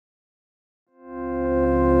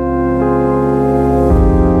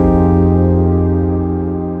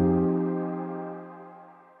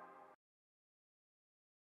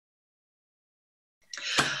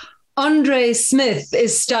Andre Smith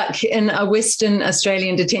is stuck in a Western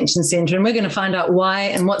Australian detention centre, and we're going to find out why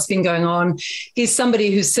and what's been going on. He's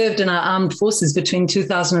somebody who served in our armed forces between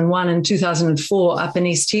 2001 and 2004 up in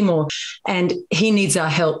East Timor, and he needs our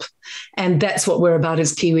help. And that's what we're about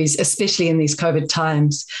as Kiwis, especially in these COVID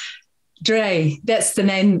times. Dre, that's the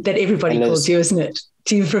name that everybody calls you, isn't it?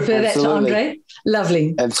 Do you prefer that to Andre?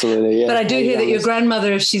 Lovely. Absolutely, yeah. But I do hear that your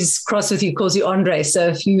grandmother, if she's cross with you, calls you Andre. So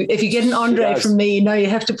if you get an Andre from me, you know you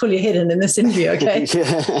have to pull your head in this interview, okay?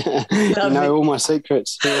 Yeah. You know all my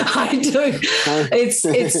secrets. Yeah. I do.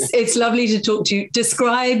 It's lovely to talk to you.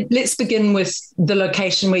 Let's begin with the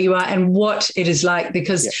location where you are and what it is like,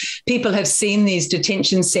 because people have seen these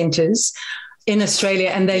detention centres in Australia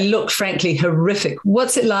and they look, frankly, horrific.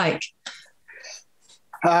 What's it like?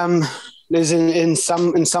 There's in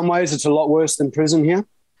some ways it's a lot worse than prison here.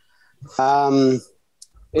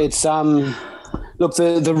 It's look,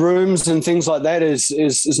 the rooms and things like that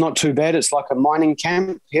is not too bad. It's like a mining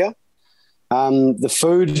camp here. The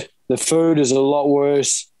food is a lot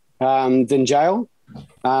worse than jail.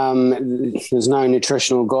 There's no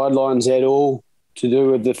nutritional guidelines at all to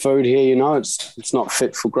do with the food here. You know, it's not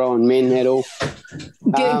fit for grown men at all.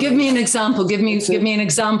 Give me an example. Give me an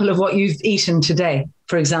example of what you've eaten today.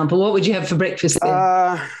 For example, what would you have for breakfast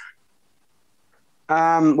then?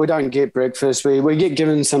 We don't get breakfast. We get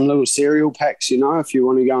given some little cereal packs, you know, if you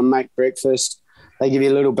want to go and make breakfast. They give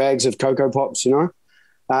you little bags of Cocoa Pops, you know.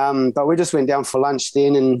 But we just went down for lunch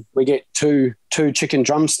then and we get two chicken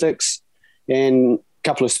drumsticks and a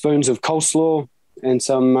couple of spoons of coleslaw and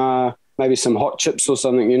some maybe some hot chips or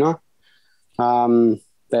something, you know.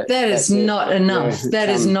 That is not enough. Yeah, that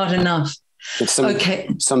is not enough. It's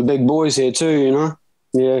some big boys here too, you know.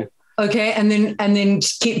 Yeah. Okay, and then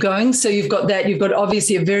keep going. So you've got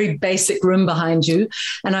obviously a very basic room behind you,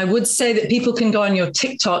 and I would say that people can go on your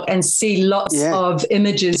TikTok and see lots of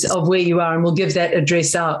images of where you are, and we'll give that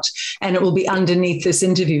address out, and it will be underneath this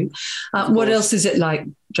interview. What else is it like,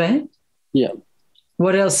 Dre? Yeah.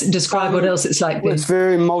 What else? Describe what else it's like. It's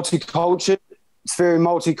very multicultural.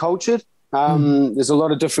 There's a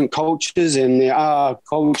lot of different cultures, and there are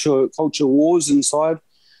culture wars inside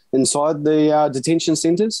the detention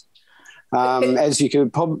centres. As you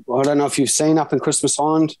could probably, I don't know if you've seen up in Christmas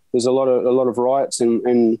Island, there's a lot of riots and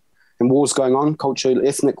wars going on,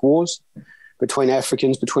 ethnic wars between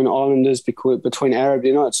Africans, between islanders, between Arab.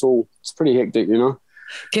 You know, it's pretty hectic. You know.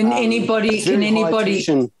 Can anybody?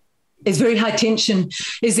 It's very high tension.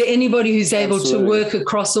 Is there anybody who's able to work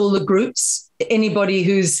across all the groups? Anybody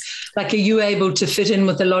who's like, are you able to fit in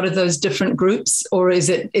with a lot of those different groups, or is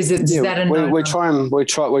that a no? We try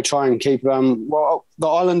and keep the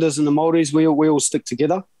islanders and the Maoris. We all stick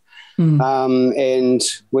together, and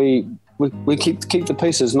we keep the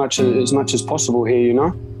peace as much as possible here. You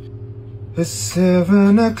know. It's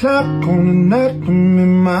 7 o'clock on the night. I'm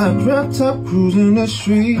in my drop top cruising the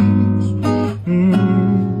streets.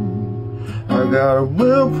 I got a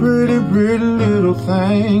real pretty little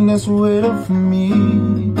thing that's waiting for me.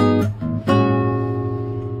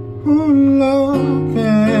 Ooh, love,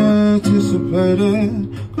 anticipated.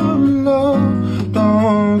 Good love,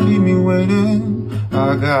 don't keep me waiting.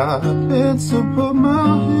 I got a bed to put my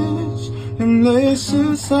hands in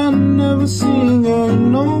laces I never seen, girl, you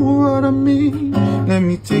know what I mean. Let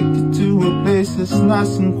me take you to a place that's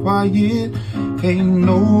nice and quiet. Ain't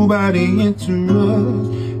nobody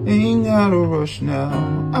interrupt. Ain't gotta rush now.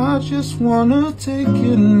 I just wanna take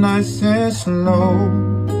it nice and slow.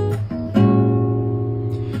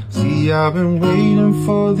 See, I've been waiting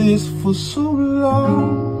for this for so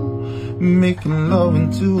long, making love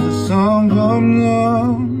until the sun comes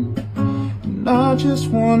on. And I just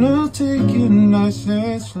wanna take it nice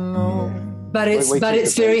and slow. But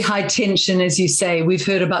it's very high tension, as you say. We've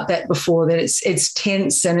heard about that before, that it's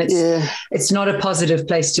tense and it's not a positive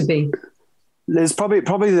place to be. There's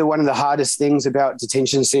probably one of the hardest things about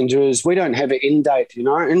detention centres. We don't have an end date, you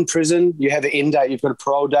know. In prison, you have an end date. You've got a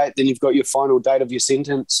parole date, then you've got your final date of your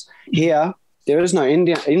sentence. Here, there is no end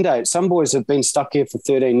date. Some boys have been stuck here for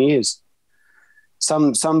 13 years.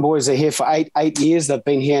 Some boys are here for eight years. They've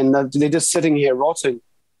been here and they're just sitting here rotting.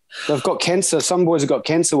 They've got cancer. Some boys have got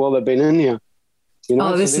cancer while they've been in here. You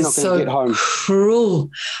know, this is so cruel.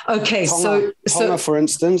 Okay, Tonga, for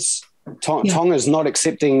instance. Tonga's not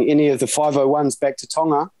accepting any of the 501s back to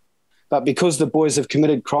Tonga, but because the boys have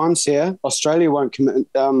committed crimes here, Australia won't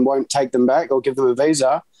take them back or give them a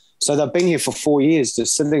visa. So they've been here for 4 years,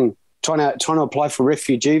 just sitting, trying to apply for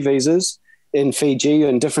refugee visas in Fiji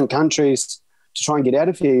and different countries to try and get out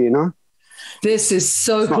of here, you know. This is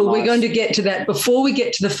so cool. Nice. We're going to get to that. Before we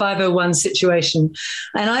get to the 501 situation,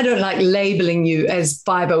 and I don't like labeling you as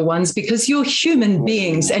 501s because you're human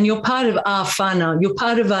beings and you're part of our whānau. You're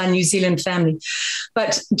part of our New Zealand family.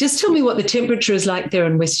 But just tell me what the temperature is like there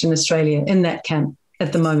in Western Australia in that camp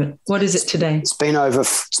at the moment. What is it today? It's been over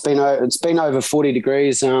 40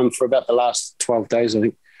 degrees for about the last 12 days, I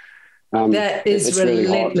think. That is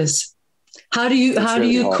relentless. Really, how do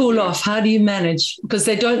you cool off? How do you manage? Because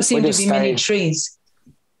there don't seem to be many trees.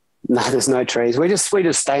 No, there's no trees. We just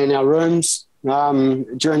stay in our rooms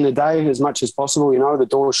during the day as much as possible. You know, the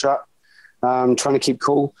door shut, trying to keep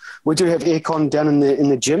cool. We do have aircon down in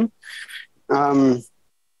the gym.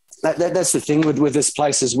 That's the thing with this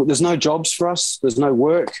place is there's no jobs for us. There's no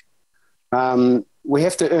work. We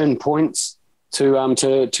have to earn points to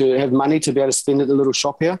have money to be able to spend at the little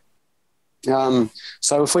shop here.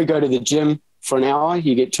 So if we go to the gym for an hour,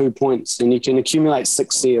 you get 2 points and you can accumulate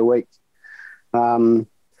 60 a week.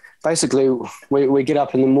 Basically, we get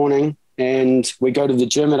up in the morning and we go to the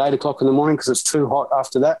gym at 8 o'clock in the morning because it's too hot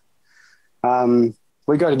after that.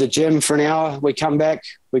 We go to the gym for an hour, we come back,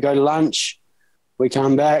 we go to lunch, we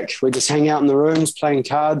come back, we just hang out in the rooms playing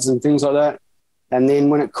cards and things like that. And then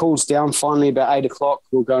when it cools down, finally about 8 o'clock,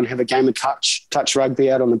 we'll go and have a game of touch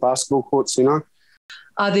rugby out on the basketball courts, you know.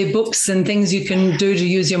 Are there books and things you can do to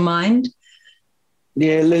use your mind?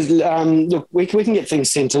 Yeah, look, we can get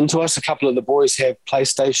things sent in to us. A couple of the boys have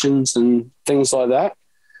PlayStations and things like that.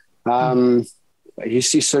 You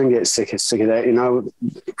soon get sick of that, you know.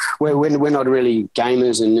 We're not really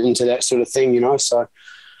gamers and into that sort of thing, you know. So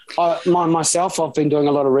myself, I've been doing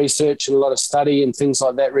a lot of research and a lot of study and things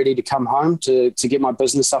like that, ready to come home to get my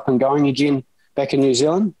business up and going again back in New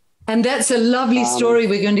Zealand. And that's a lovely story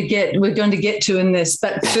we're going to get to in this.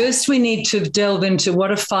 But first we need to delve into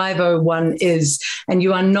what a 501 is. And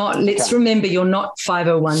you are not, let's remember, you're not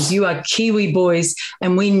 501s. You are Kiwi boys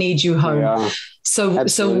and we need you home. Yeah,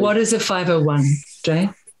 so what is a 501, Jay?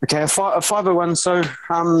 Okay, a 501. So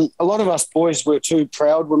a lot of us boys were too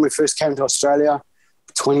proud when we first came to Australia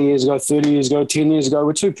 20 years ago, 30 years ago, 10 years ago.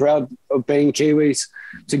 We're too proud of being Kiwis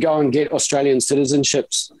to go and get Australian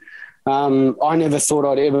citizenships. I never thought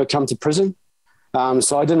I'd ever come to prison,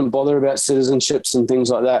 so I didn't bother about citizenships and things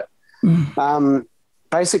like that.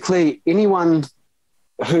 Basically, anyone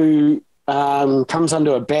who comes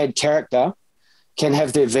under a bad character can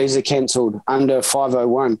have their visa cancelled under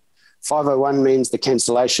 501. 501 means the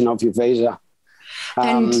cancellation of your visa.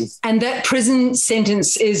 And that prison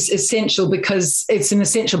sentence is essential because it's an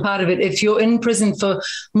essential part of it. If you're in prison for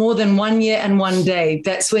more than 1 year and 1 day,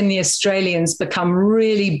 that's when the Australians become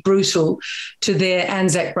really brutal to their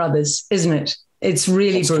Anzac brothers, isn't it? It's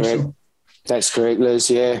really brutal. Correct. That's correct, Liz.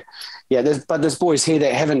 Yeah. But there's boys here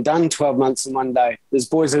that haven't done 12 months in 1 day. There's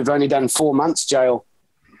boys that have only done 4 months jail,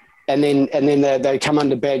 and then they come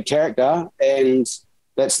under bad character, and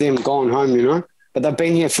that's them gone home, you know. But they've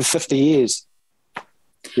been here for 50 years.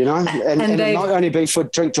 You know, and it might only be for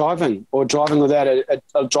drink driving or driving without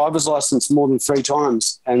a driver's license more than 3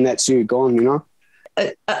 times, and that's you gone, you know.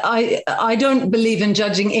 I don't believe in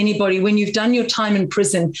judging anybody. When you've done your time in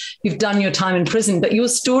prison, you've done your time in prison. But your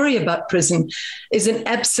story about prison is an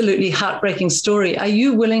absolutely heartbreaking story. Are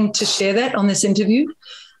you willing to share that on this interview?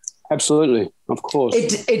 Absolutely, of course.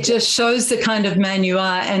 It just shows the kind of man you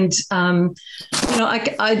are, and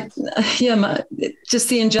you know, just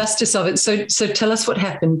the injustice of it. So tell us what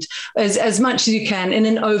happened, as much as you can in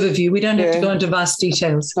an overview. We don't have to go into vast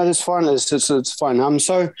details. No, that's fine. It's fine.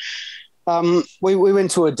 So we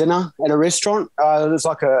went to a dinner at a restaurant. There's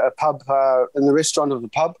like a pub in the restaurant of the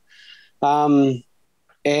pub,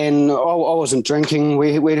 and I wasn't drinking.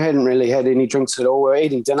 We hadn't really had any drinks at all. We were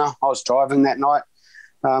eating dinner. I was driving that night.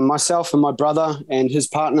 Myself and my brother and his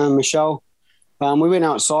partner, Michelle, we went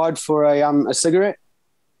outside for a cigarette,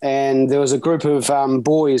 and there was a group of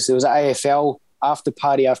boys. There was an AFL after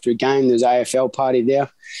party after a game. There was an AFL party there,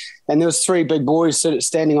 and there was 3 big boys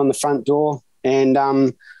standing on the front door. And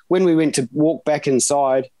when we went to walk back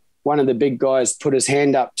inside, one of the big guys put his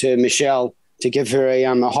hand up to Michelle to give her a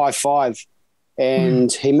high five,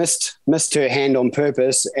 and he missed her hand on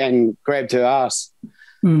purpose and grabbed her ass.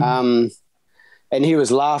 And he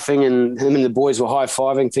was laughing, and him and the boys were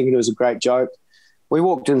high-fiving, thinking it was a great joke. We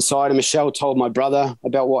walked inside, and Michelle told my brother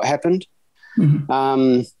about what happened.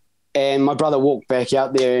 And my brother walked back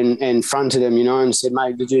out there and fronted him, you know, and said,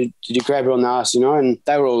 "Mate, did you grab her on the ass?" You know, and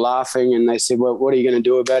they were all laughing, and they said, "Well, what are you going to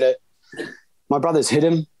do about it?" My brother's hit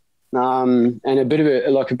him, and a bit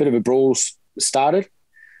of a brawl started.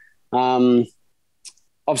 I've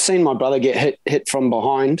seen my brother get hit from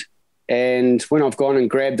behind, and when I've gone and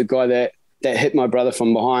grabbed the guy that hit my brother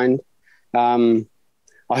from behind,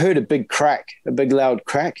 I heard a big crack, a big loud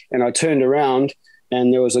crack, and I turned around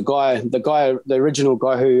and there was a guy, the original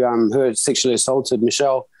guy who had sexually assaulted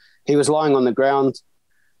Michelle. He was lying on the ground.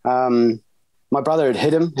 My brother had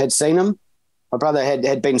hit him, had seen him. My brother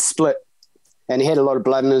had been split and he had a lot of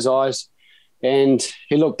blood in his eyes. And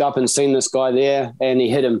he looked up and seen this guy there and he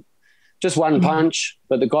hit him. Just one punch,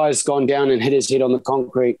 but the guy's gone down and hit his head on the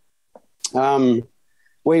concrete.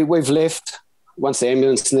 We've left once the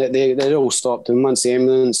ambulance, and they all stopped. And once the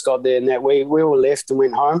ambulance got there and that, we all left and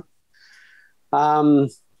went home.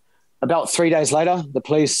 About 3 days later, the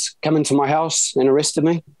police come into my house and arrested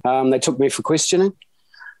me. They took me for questioning.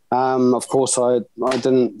 Of course, I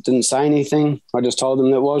didn't say anything. I just told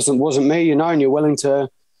them that it wasn't me, you know, and you're willing to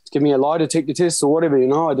give me a lie detector test or whatever, you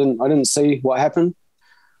know. I didn't see what happened.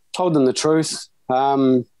 Told them the truth,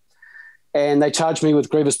 and they charged me with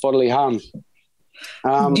grievous bodily harm.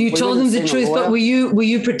 You told them the truth, but were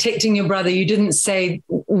you protecting your brother? You didn't say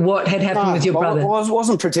what had happened with your brother. I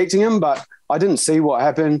wasn't protecting him, but I didn't see what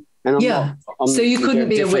happened, and so you couldn't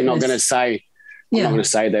be a witness. Not going to say. I'm not going to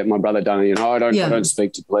say that my brother done it. You know, I don't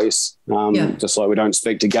speak to police, just like we don't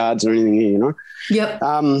speak to guards or anything here. You know. Yep.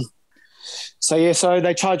 So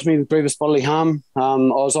they charged me with grievous bodily harm. I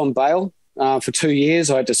was on bail for 2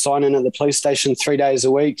 years. I had to sign in at the police station 3 days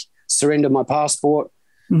a week, surrender my passport,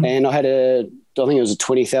 and I had I think it was a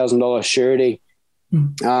 $20,000 surety.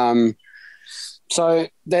 So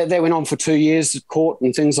that went on for 2 years of court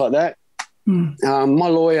and things like that. My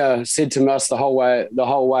lawyer said to us the whole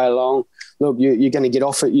way along, look, you're going to get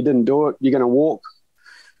off it. You didn't do it. You're going to walk.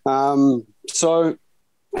 So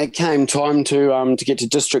it came time to get to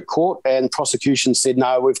district court, and prosecution said,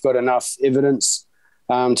 no, we've got enough evidence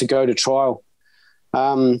to go to trial.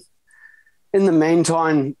 In the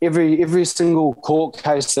meantime, every single court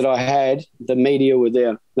case that I had, the media were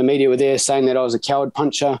there. The media were there saying that I was a coward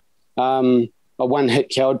puncher, a one-hit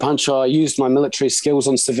coward puncher. I used my military skills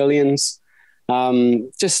on civilians. They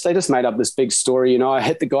just made up this big story. You know, I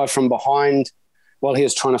hit the guy from behind while he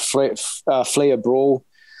was trying to flee a brawl.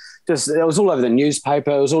 It was all over the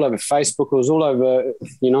newspaper. It was all over Facebook. It was all over,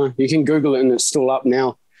 you know, you can Google it and it's still up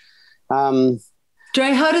now.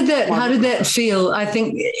 Dre, how did that feel? I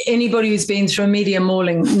think anybody who's been through a media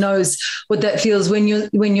mauling knows what that feels when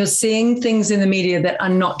you're seeing things in the media that are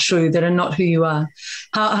not true, that are not who you are.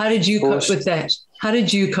 How did you cope with that? How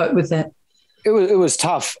did you cope with that? It was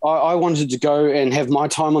tough. I wanted to go and have my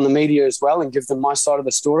time on the media as well and give them my side of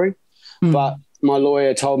the story. But my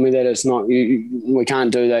lawyer told me that it's not, we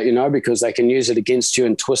can't do that, you know, because they can use it against you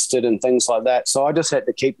and twist it and things like that. So I just had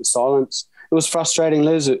to keep the silence. It was frustrating,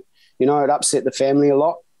 Liz. It upset the family a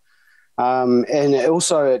lot. And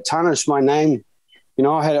it tarnished my name. You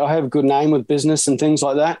know, I have a good name with business and things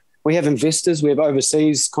like that. We have investors, we have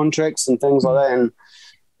overseas contracts and things like that. And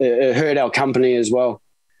it hurt our company as well.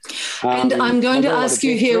 And I'm going to ask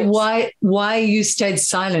you here why you stayed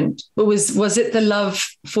silent. Was it the love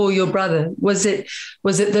for your brother? Was it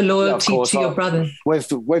the loyalty to your brother?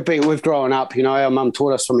 We've grown up, you know. Our mum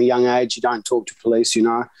taught us from a young age you don't talk to police, you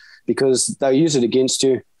know, because they use it against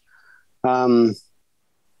you.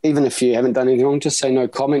 Even if you haven't done anything wrong, just say no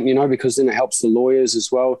comment, you know, because then it helps the lawyers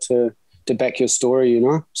as well to back your story, you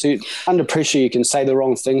know. So under pressure, you can say the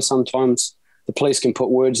wrong thing sometimes. The police can put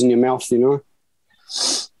words in your mouth, you know.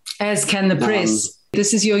 As can the press.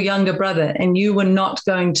 This is your younger brother, and you were not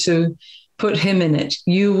going to put him in it.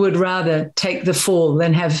 You would rather take the fall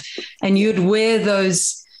and you'd wear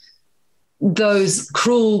those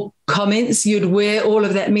cruel comments. You'd wear all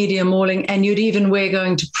of that media mauling, and you'd even wear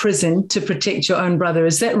going to prison to protect your own brother.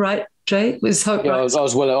 Is that right, Jay? Was Hope right? I was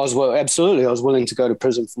willing, absolutely. I was willing to go to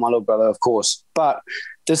prison for my little brother, of course. But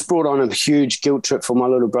this brought on a huge guilt trip for my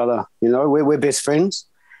little brother. You know, we're best friends,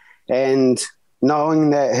 and knowing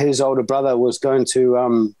that his older brother was going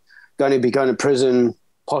to be going to prison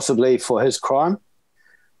possibly for his crime,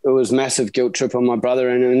 it was massive guilt trip on my brother.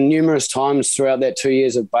 And numerous times throughout that 2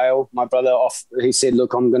 years of bail, my brother he said,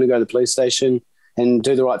 look, I'm going to go to the police station and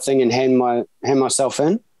do the right thing and hand myself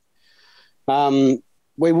in.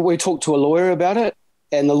 We talked to a lawyer about it,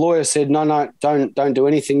 and the lawyer said, no, don't do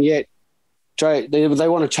anything yet. Dre, they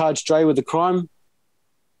want to charge Dre with the crime.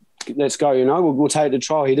 Let's go, you know, we'll take it to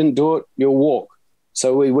trial. He didn't do it, you'll walk.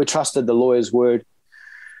 So we trusted the lawyer's word.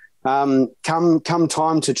 Come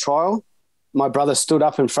time to trial, my brother stood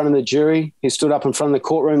up in front of the jury. He stood up in front of the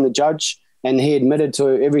courtroom, the judge, and he admitted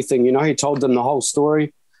to everything. You know, he told them the whole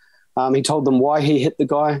story. He told them why he hit the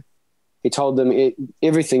guy. He told them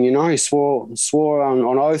everything, you know. He swore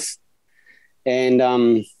on oath. And,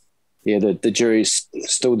 the jury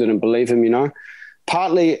still didn't believe him, you know.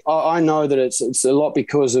 Partly, I know that it's a lot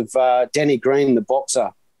because of Danny Green, the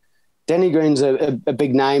boxer. Danny Green's a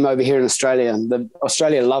big name over here in Australia.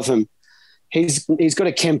 Australia love him. He's got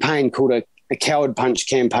a campaign called a coward punch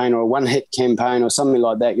campaign or a one-hit campaign or something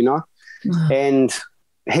like that, you know. And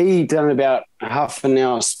he done about half an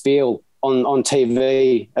hour spiel on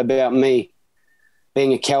TV about me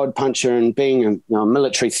being a coward puncher and being a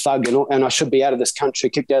military thug and I should be out of this country,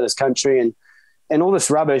 kicked out of this country and all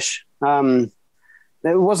this rubbish.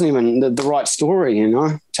 It wasn't even the right story, you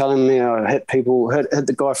know, telling me I hit people, hit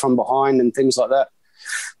the guy from behind and things like that.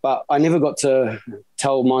 But I never got to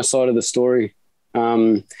tell my side of the story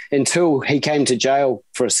until he came to jail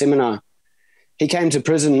for a seminar. He came to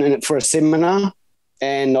prison for a seminar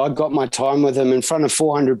and I got my time with him in front of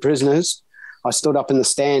 400 prisoners. I stood up in the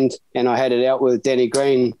stand and I had it out with Danny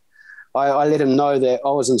Green. I let him know that I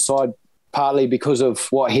was inside partly because of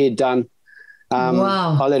what he had done.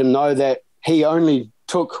 Wow. I let him know that he only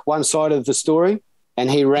took one side of the story and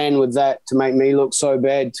he ran with that to make me look so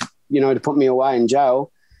bad, you know, to put me away in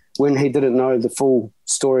jail when he didn't know the full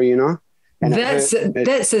story, you know. And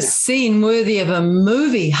that's a scene worthy of a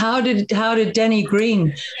movie. How did Danny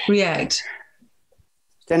Green react?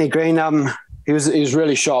 Danny Green, he was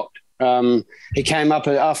really shocked. He came up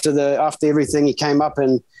after everything. He came up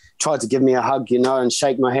and tried to give me a hug, you know, and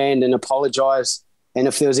shake my hand and apologise. And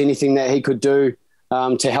if there was anything that he could do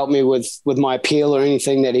to help me with my appeal or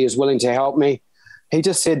anything that he was willing to help me, he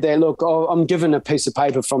just said that, look, I'm given a piece of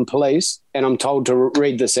paper from police and I'm told to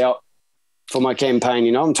read this out for my campaign,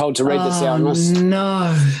 you know. I'm told to read this out.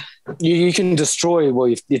 No. You can destroy, well,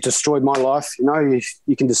 you destroyed my life, you know.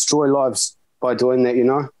 You can destroy lives by doing that, you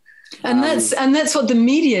know. And that's what the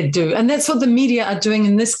media do. And that's what the media are doing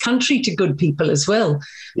in this country to good people as well.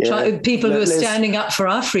 Yeah. People who are standing up for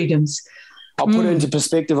our freedoms. I'll put it into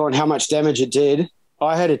perspective on how much damage it did.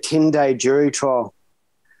 I had a 10-day jury trial.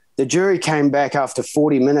 The jury came back after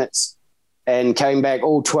 40 minutes and came back,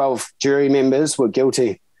 all 12 jury members were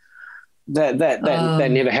guilty. That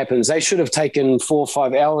never happens. They should have taken 4 or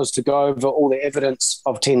 5 hours to go over all the evidence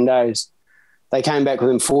of 10 days. They came back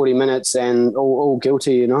within 40 minutes and all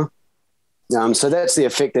guilty, you know. So that's the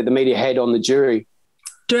effect that the media had on the jury.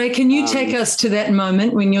 Dre, can you take us to that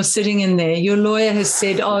moment when you're sitting in there? Your lawyer has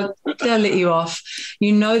said, they'll let you off.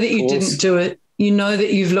 You know that you didn't do it. You know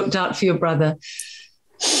that you've looked out for your brother.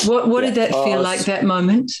 What did that feel like, that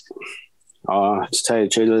moment? To tell you the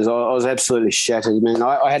truth, Liz, I was absolutely shattered, man.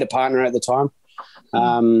 I had a partner at the time.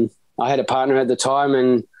 And I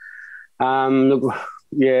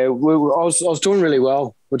was doing really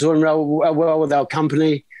well. We're doing well with our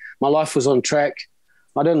company. My life was on track.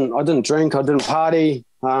 I didn't drink. I didn't party.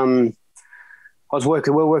 We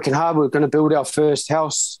were working hard. We were going to build our first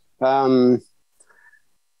house. I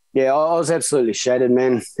was absolutely shattered,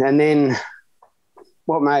 man. And then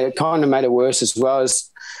what made it worse as well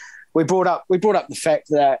is we brought up the fact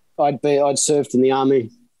that I'd served in the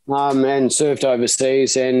army and served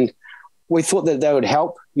overseas, and we thought that would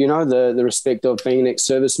help, you know, the respect of being an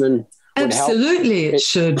ex-serviceman would help. Absolutely, it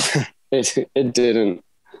should. It didn't.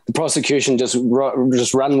 The prosecution just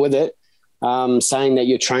run with it, saying that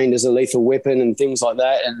you're trained as a lethal weapon and things like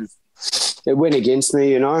that, and it went against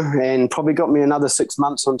me, you know, and probably got me another 6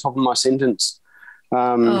 months on top of my sentence.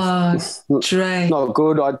 Dre. Not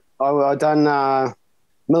good. I done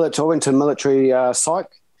military. I went to military psych,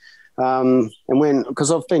 and because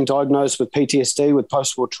I've been diagnosed with PTSD, with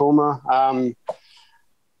post-war trauma.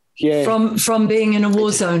 From being in a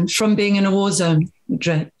war zone.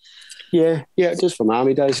 Dre. Yeah, just from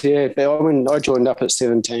army days. Yeah, but I joined up at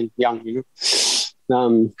 17, young, you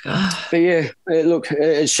know. But yeah,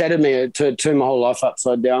 it shattered me. It turned my whole life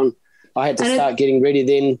upside down. I had to start getting ready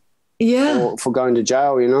then. Yeah. For going to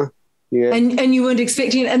jail, you know. Yeah. And you weren't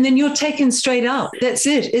expecting it, and then you're taken straight out. That's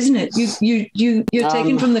it, isn't it? You're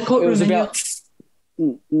taken from the courtroom. It was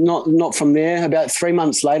not from there. About 3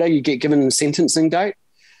 months later, you get given a sentencing date.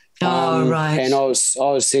 Right. And I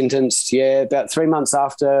was sentenced. Yeah, about 3 months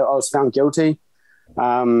after I was found guilty.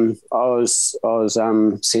 I was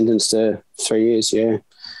sentenced to 3 years. Yeah,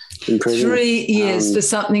 in prison. 3 years for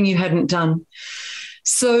something you hadn't done.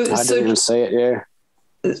 So I didn't even see it. Yeah.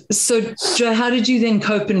 So, Joe, how did you then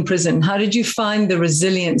cope in prison? How did you find the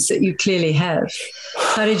resilience that you clearly have?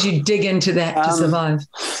 How did you dig into that to survive?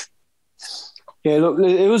 Yeah, look,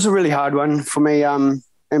 it was a really hard one for me, and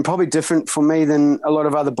probably different for me than a lot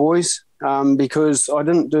of other boys, because I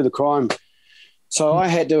didn't do the crime. So I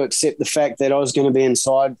had to accept the fact that I was going to be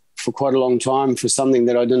inside for quite a long time for something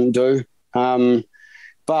that I didn't do.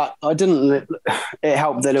 But I didn't. It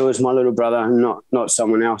helped that it was my little brother and not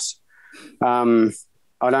someone else.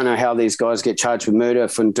 I don't know how these guys get charged with murder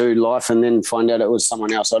and do life and then find out it was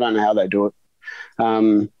someone else. I don't know how they do it.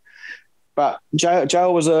 But But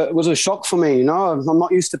jail was a shock for me. You know, I'm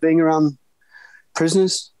not used to being around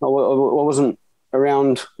prisoners. I wasn't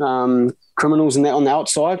around criminals and that on the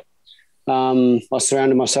outside. I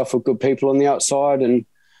surrounded myself with good people on the outside, and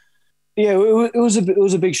yeah, it was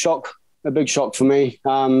a big shock for me.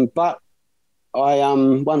 But I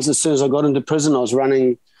as soon as I got into prison, I was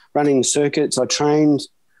running circuits. I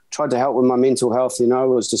tried to help with my mental health. You know,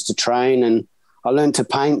 it was just to train, and I learned to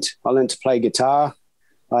paint. I learned to play guitar.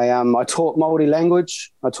 I taught Maori language.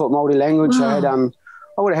 Wow.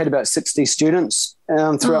 I would have had about 60 students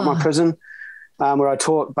throughout my prison, where I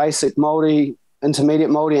taught basic Maori, intermediate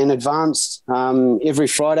Maori, and advanced. Every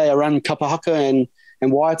Friday I run kapa haka and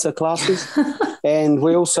waiata classes. And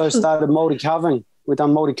we also started Maori carving. We've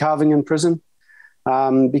done Maori carving in prison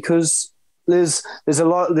because there's a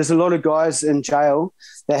lot of guys in jail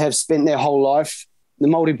that have spent their whole life, the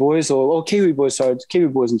Maori boys or Kiwi boys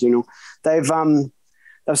in general, they've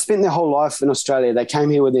spent their whole life in Australia. They came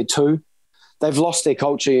here with their two. They've lost their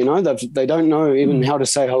culture, you know. They don't know even how to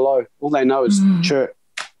say hello. All they know is chirp.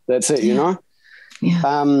 That's it, you know.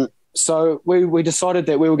 Yeah. So we decided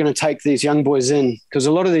that we were going to take these young boys in, because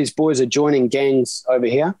a lot of these boys are joining gangs over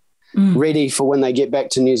here, ready for when they get back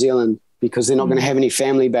to New Zealand, because they're not going to have any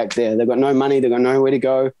family back there. They've got no money. They've got nowhere to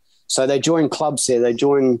go. So they join clubs here. They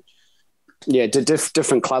join,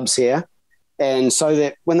 different clubs here. And so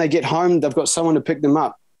that when they get home, they've got someone to pick them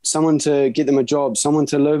up, someone to get them a job, someone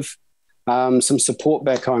to live, some support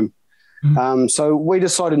back home. So we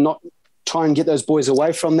decided not try and get those boys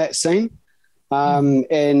away from that scene,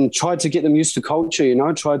 and tried to get them used to culture, you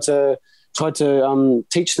know, tried to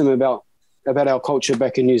teach them about our culture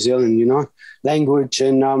back in New Zealand, you know, language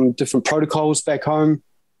and different protocols back home,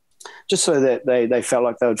 just so that they felt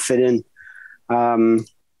like they would fit in.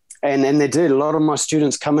 And they did. A lot of my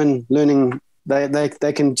students come in learning.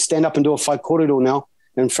 They can stand up and do a whai kōrero now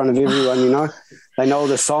in front of everyone, you know. They know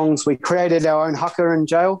the songs. We created our own haka in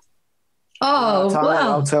jail. Oh,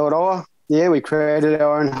 wow. Aotearoa. Yeah, we created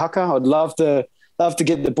our own haka. I'd love to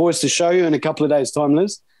get the boys to show you in a couple of days' time,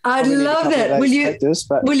 Liz. I'd love that. Will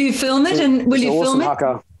you film it? And will you film it?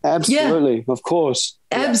 Haka. Absolutely, yeah. Of course.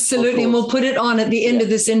 Absolutely, and we'll put it on at the end of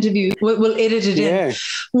this interview. We'll edit it in.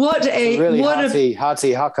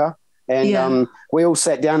 Hearty haka. And we all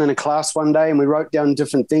sat down in a class one day and we wrote down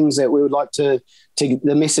different things that we would like to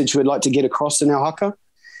the message we'd like to get across in our haka.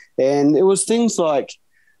 And it was things like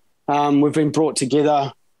we've been brought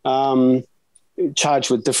together,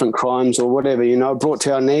 charged with different crimes or whatever, you know, brought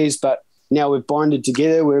to our knees, but now we've bonded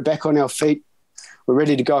together. We're back on our feet. We're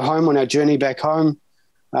ready to go home on our journey back home.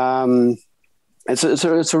 It's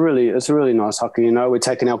a really nice haka, you know. We're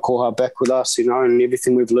taking our koha back with us, you know, and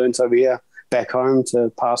everything we've learned over here back home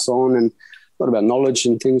to pass on, and a lot about knowledge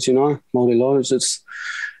and things, you know, Māori knowledge.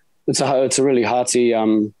 It's a really hearty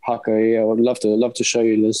haka. Yeah, I'd love to show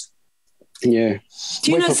you, Liz. Yeah.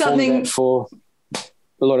 Do you know something for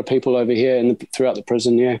a lot of people over here throughout the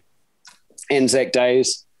prison? Yeah, Anzac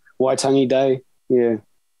days, Waitangi Day. Yeah.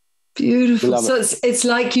 Beautiful. So it's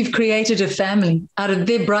like you've created a family out of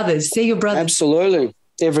their brothers. They're your brothers. Absolutely.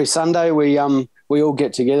 Every Sunday we all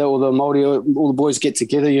get together. All the boys get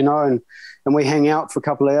together, you know, and we hang out for a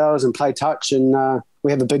couple of hours and play touch, and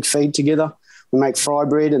we have a big feed together. We make fry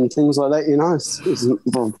bread and things like that, you know, it's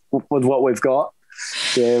with what we've got.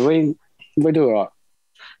 Yeah, we do all right.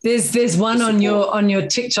 There's one on your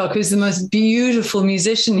TikTok who's the most beautiful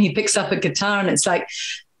musician. He picks up a guitar and it's like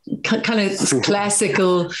kind of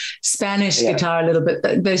classical Spanish guitar a little bit,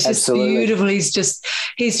 but it's just beautiful. He's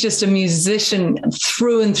just a musician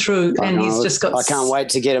through and through, and he's just got. I can't wait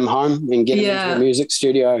to get him home and get him into the music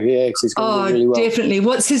studio. Yeah, because he's going to do really well. Definitely.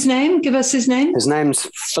 What's his name? Give us his name. His name's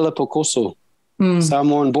Philip Okoso.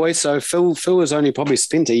 Samoan boy. So Phil has only probably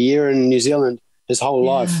spent a year in New Zealand his whole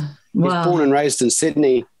life. Wow. He's born and raised in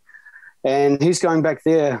Sydney, and he's going back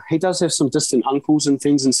there. He does have some distant uncles and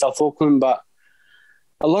things in South Auckland, but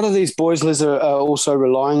a lot of these boys, Liz, are also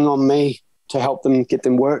relying on me to help them get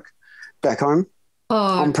them work back home.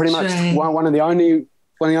 I'm pretty much one of the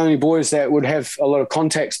only boys that would have a lot of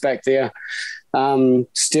contacts back there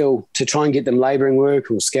still to try and get them labouring work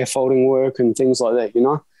or scaffolding work and things like that, you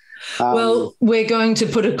know. Well, we're going to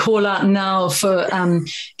put a call out now for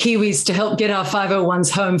Kiwis to help get our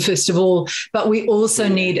 501s home, first of all, but we also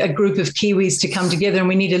need a group of Kiwis to come together, and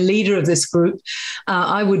we need a leader of this group.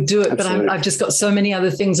 I would do it, Absolutely. But I've just got so many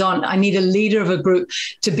other things on. I need a leader of a group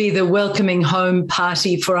to be the welcoming home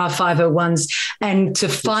party for our 501s, and to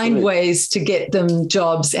find ways to get them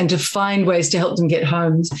jobs and to find ways to help them get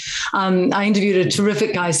homes. I interviewed a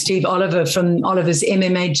terrific guy, Steve Oliver, from Oliver's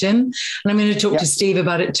MMA gym, and I'm going to talk to Steve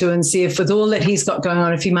about it too to and see if, with all that he's got going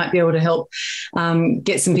on, if he might be able to help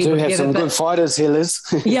get some people together. We do have some good fighters here, Liz.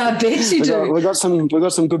 Yeah, I bet you do. We got some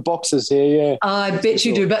good boxers here. Yeah, I bet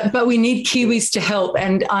you do. But we need Kiwis to help,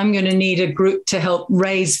 and I'm going to need a group to help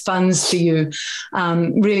raise funds for you,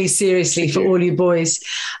 really seriously, for all you boys.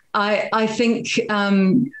 I think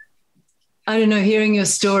I don't know. Hearing your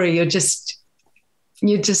story, you're just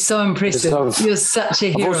so impressive. You're such a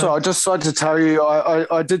hero. Also, I just wanted to tell you,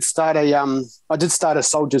 I did start a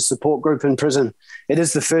soldiers support group in prison. It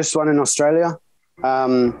is the first one in Australia.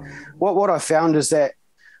 What I found is that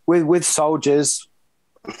with soldiers,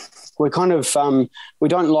 we kind of we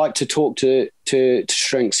don't like to talk to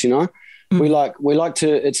shrinks. You know, we like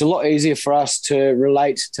to. It's a lot easier for us to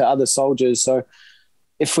relate to other soldiers. So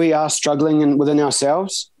if we are struggling within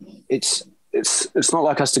ourselves, it's not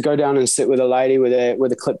like us to go down and sit with a lady with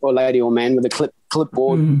a clipboard, lady or man with a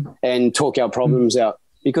clipboard and talk our problems out,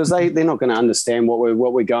 because they're not going to understand what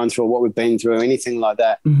we're going through or what we've been through or anything like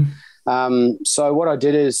that. So what I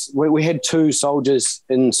did is we had 2 soldiers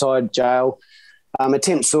inside jail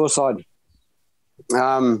attempt suicide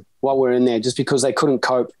while we're in there, just because they couldn't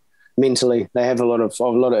cope mentally. They have a lot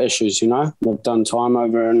of issues, you know. They've done time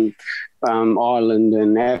over in Ireland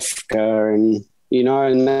and Africa, and you know,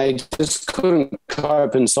 and they just couldn't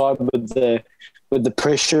cope inside with the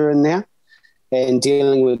pressure in there and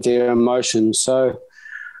dealing with their emotions. So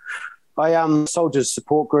I soldiers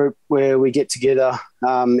support group where we get together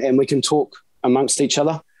and we can talk amongst each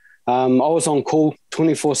other. I was on call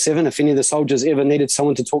 24/7. If any of the soldiers ever needed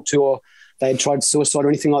someone to talk to, or they had tried suicide or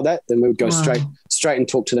anything like that, then we would go straight and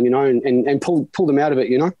talk to them, you know, and pull them out of it,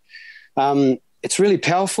 you know. It's really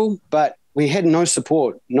powerful, but we had no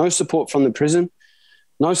support from the prison,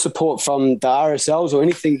 no support from the RSLs or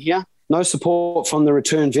anything here, no support from the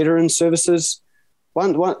returned veteran services.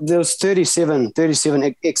 There was 37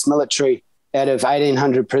 ex-military out of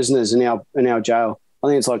 1,800 prisoners in our jail. I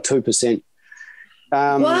think it's like 2%.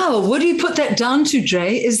 Wow. What do you put that down to,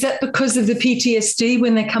 Dre? Is that because of the PTSD?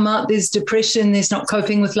 When they come out, there's depression, there's not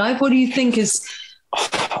coping with life? What do you think is...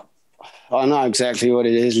 I know exactly what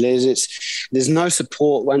it is, Liz. There's no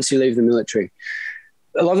support once you leave the military.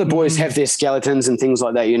 A lot of the boys have their skeletons and things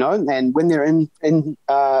like that, you know, and when they're in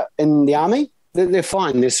the army, they're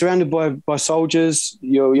fine. They're surrounded by soldiers.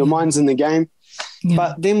 Your mind's in the game. Yeah.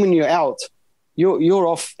 But then when you're out, you're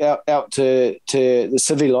off out to the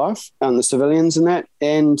civil life and the civilians and that,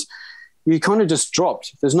 and you kind of just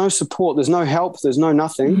dropped. There's no support. There's no help. There's no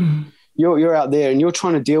nothing. You're out there and you're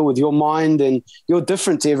trying to deal with your mind, and you're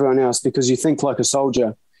different to everyone else because you think like a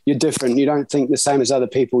soldier. You're different. You don't think the same as other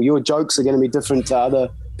people. Your jokes are going to be different to other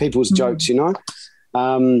people's jokes, you know?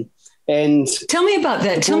 And tell me about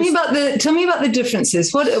that. Tell me about the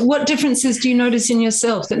differences. What differences do you notice in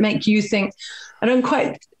yourself that make you think, I don't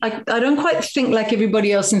quite think like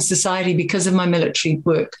everybody else in society because of my military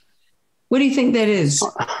work? What do you think that is?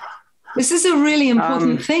 This is a really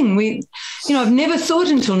important thing. I've never thought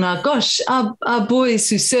until now, gosh, our boys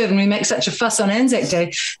who serve, and we make such a fuss on Anzac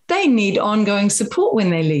Day, they need ongoing support when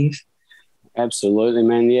they leave. Absolutely,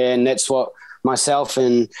 man. Yeah, and that's what myself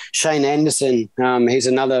and Shane Anderson, he's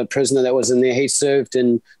another prisoner that was in there. He served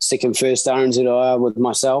in 2nd, 1st RNZIR with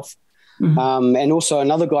myself. And also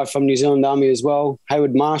another guy from New Zealand Army as well,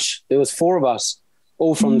 Hayward Marsh. There was 4 of us,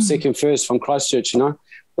 all from 2nd, 1st, from Christchurch, you know,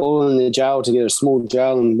 all in the jail together, a small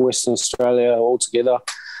jail in Western Australia all together.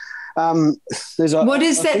 What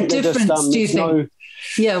is that difference, do you think?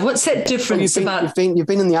 What's that difference about? You've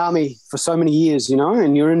been in the army for so many years, you know,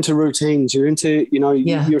 and you're into routines. You're into, you know,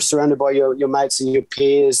 you're surrounded by your mates and your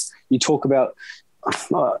peers. You talk about,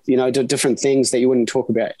 you know, different things that you wouldn't talk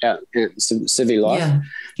about out in civil life.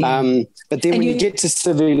 But then when you get to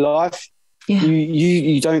civil life,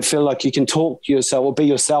 you don't feel like you can talk to yourself or be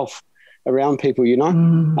yourself around people, you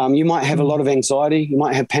know. You might have a lot of anxiety. You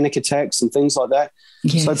might have panic attacks and things like that.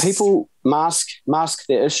 Yes. So people mask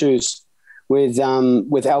their issues with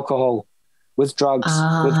alcohol, with drugs,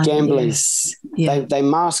 with gambling. Yes. Yeah. They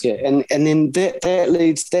mask it, and then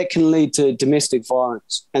that can lead to domestic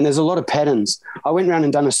violence. And there's a lot of patterns. I went around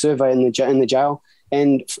and done a survey in the jail,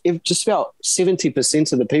 and just about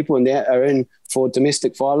 70% of the people in there are in for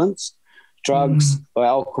domestic violence, drugs, or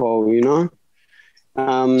alcohol. You know,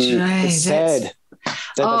 it's sad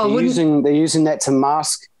that they're using that to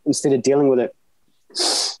mask instead of dealing with it.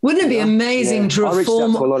 Wouldn't it be amazing to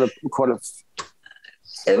reform? I reached out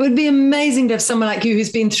to It would be amazing to have someone like you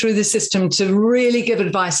who's been through the system to really give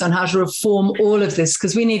advice on how to reform all of this,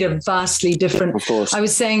 because we need a vastly different. Of course. I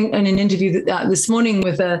was saying in an interview this morning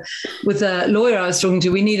with a lawyer I was talking to,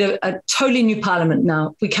 we need a totally new parliament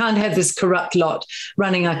now. We can't have this corrupt lot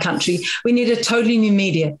running our country. We need a totally new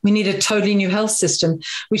media. We need a totally new health system.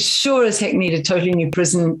 We sure as heck need a totally new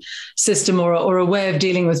prison system or a way of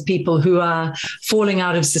dealing with people who are falling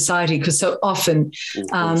out of society, because so often.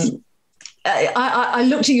 I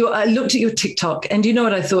looked at your TikTok, and do you know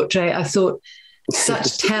what I thought, Dre? I thought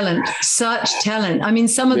such talent. I mean,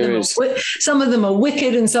 some of them are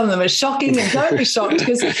wicked, and some of them are shocking. And don't be shocked,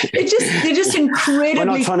 because they're just incredibly. We're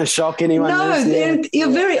not trying to shock anyone. No, you're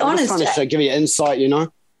very honest. We're just trying to give you insight, you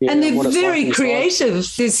know. Yeah, and they're very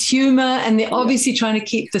creative. There's humor, and they're obviously trying to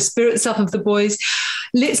keep the spirits up of the boys.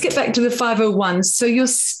 Let's get back to the 501s. So you're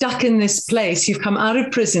stuck in this place. You've come out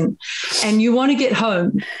of prison and you want to get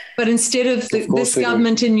home. But instead of this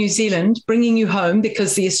government in New Zealand bringing you home,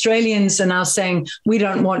 because the Australians are now saying, we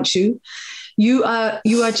don't want you, you are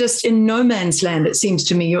just in no man's land, it seems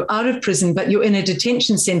to me. You're out of prison, but you're in a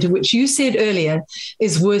detention centre, which you said earlier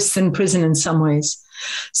is worse than prison in some ways.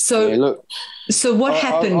 So, so what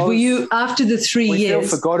happened? Were you, after the 3 years? We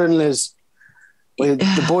feel forgotten, Liz.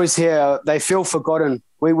 The boys here, they feel forgotten.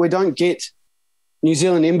 We don't get New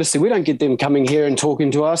Zealand Embassy. We don't get them coming here and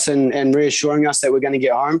talking to us and reassuring us that we're going to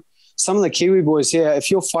get home. Some of the Kiwi boys here,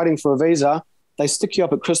 if you're fighting for a visa, they stick you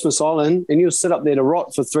up at Christmas Island and you'll sit up there to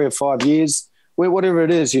rot for 3 or 5 years, whatever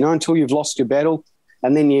it is, you know, until you've lost your battle,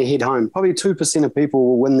 and then you head home. Probably 2% of people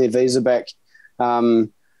will win their visa back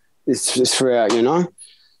throughout, you know,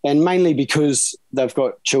 and mainly because they've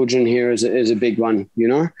got children here is a big one, you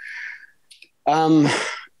know.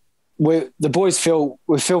 The boys feel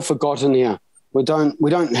forgotten here. We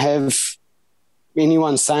don't have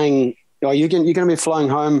anyone saying, "Oh, you're going to be flying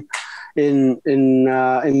home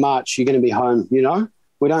in March. You're going to be home." You know,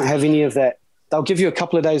 we don't have any of that. They'll give you a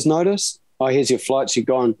couple of days' notice. Oh, here's your flights. You're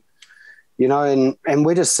gone. You know, and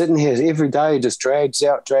we're just sitting here every day. Just drags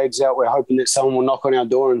out. We're hoping that someone will knock on our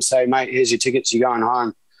door and say, "Mate, here's your tickets. You're going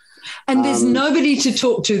home." And there's nobody to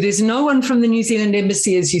talk to. There's no one from the New Zealand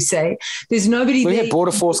Embassy, as you say. There's nobody. We have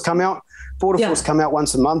Border Force come out. Force come out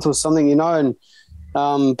once a month or something, you know,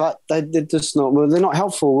 and but they're just not. Well, they're not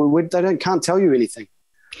helpful. They can't tell you anything.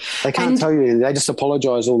 They can't tell you anything. They just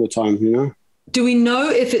apologise all the time, you know. Do we know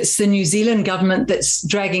if it's the New Zealand government that's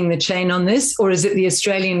dragging the chain on this, or is it the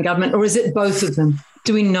Australian government, or is it both of them?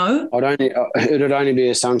 Do we know? It would only be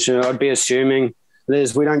assumption. I'd be assuming.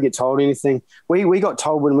 Liz, we don't get told anything. We got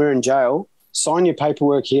told when we were in jail, sign your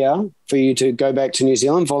paperwork here for you to go back to New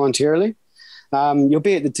Zealand voluntarily. You'll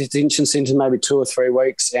be at the detention centre maybe 2 or 3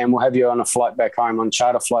 weeks, and we'll have you on a flight back home, on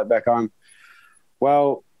charter flight back home.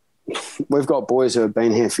 Well, we've got boys who have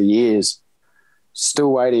been here for years,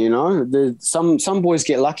 still waiting, you know. Some boys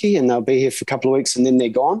get lucky and they'll be here for a couple of weeks and then they're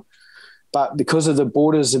gone. But because of the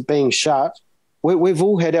borders being shut, we've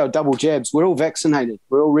all had our double jabs. We're all vaccinated.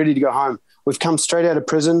 We're all ready to go home. We've come straight out of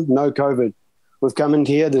prison, no COVID. We've come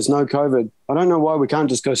into here, there's no COVID. I don't know why we can't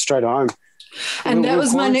just go straight home. And that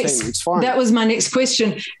was my next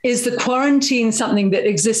question. Is the quarantine something that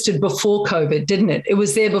existed before COVID, didn't it? It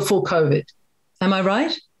was there before COVID. Am I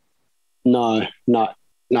right? No.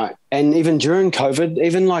 And even during COVID,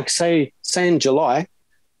 even like say in July,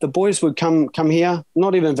 the boys would come here,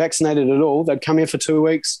 not even vaccinated at all. They'd come here for 2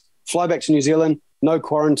 weeks, fly back to New Zealand, no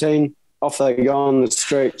quarantine, off they go on the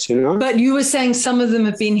streets, you know. But you were saying some of them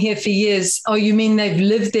have been here for years. Oh, you mean they've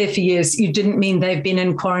lived there for years? You didn't mean they've been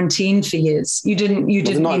in quarantine for years. You didn't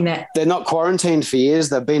mean that. They're not quarantined for years.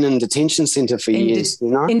 They've been in detention centre for years,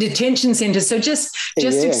 you know. In detention centre. So just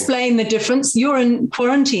explain the difference. You're in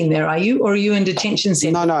quarantine there, are you? Or are you in detention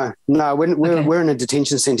centre? No. We're in a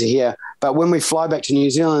detention centre here. But when we fly back to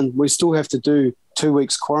New Zealand, we still have to do 2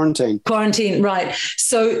 weeks quarantine. Quarantine, right.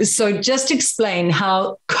 So just explain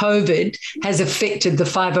how COVID has affected the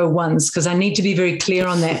 501s, because I need to be very clear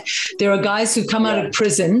on that. There are guys who come out of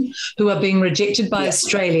prison who are being rejected by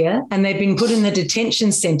Australia, and they've been put in the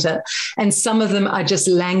detention centre, and some of them are just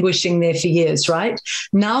languishing there for years, right?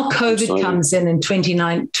 Now COVID comes in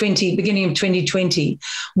 2020, beginning of 2020.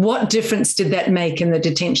 What difference did that make in the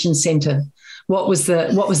detention centre? What was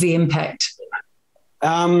the impact?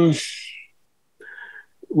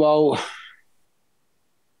 Well,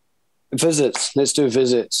 visits. Let's do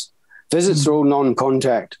visits. Visits are all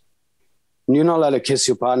non-contact. You're not allowed to kiss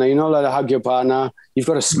your partner. You're not allowed to hug your partner. You've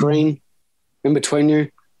got a screen in between you.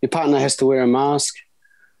 Your partner has to wear a mask.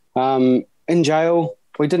 In jail,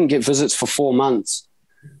 we didn't get visits for 4 months.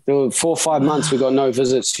 There were 4 or 5 months we got no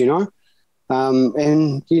visits, you know.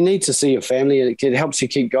 And you need to see your family. It helps you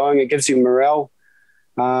keep going. It gives you morale.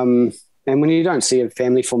 And when you don't see a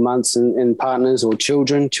family for months and partners or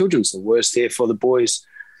children's the worst there for the boys.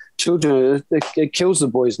 Children, it kills the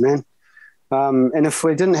boys, man. And if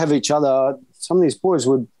we didn't have each other, some of these boys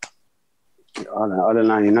would, I don't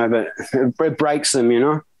know, but it breaks them,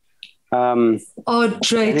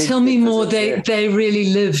 Dre, tell me more. They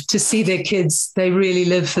really live to see their kids. They really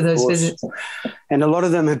live for those visits. And a lot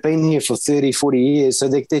of them have been here for 30, 40 years. So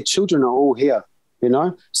their children are all here,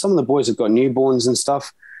 Some of the boys have got newborns and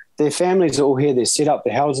stuff. Their families are all here. They're set up.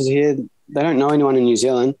 The houses are here. They don't know anyone in New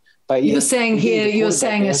Zealand. But you're saying here, you're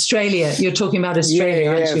saying Australia. You're talking about Australia,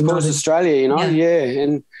 aren't you? Of course, Australia, Yeah.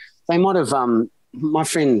 And they might have, my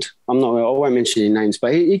friend, I won't mention any names,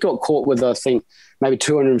 but he got caught with, I think, maybe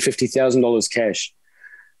 $250,000 cash.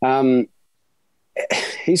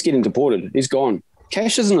 He's getting deported. He's gone.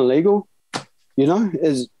 Cash isn't illegal,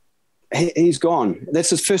 he's gone.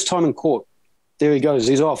 That's his first time in court. There he goes.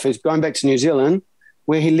 He's off. He's going back to New Zealand,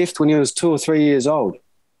 where he left when he was 2 or 3 years old.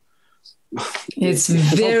 It's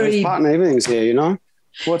very... His partner, everything's there,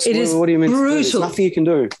 What do you mean? Brutal. There's nothing you can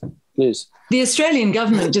do, Liz. The Australian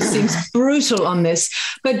government just seems brutal on this.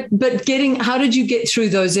 But how did you get through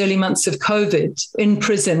those early months of COVID in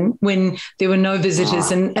prison when there were no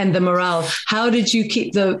visitors and the morale? How did you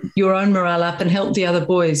keep your own morale up and help the other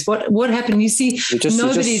boys? What happened? You see,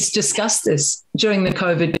 nobody's discussed this during the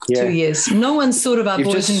COVID 2 years. No one's thought about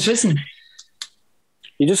boys in prison.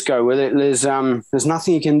 You just go with it. There's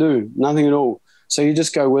nothing you can do, nothing at all. So you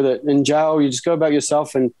just go with it. In jail, you just go about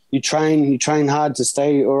yourself and you train hard to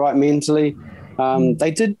stay all right mentally.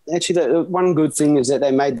 They did actually, one good thing is that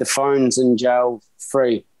they made the phones in jail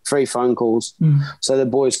free phone calls. So the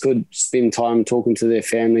boys could spend time talking to their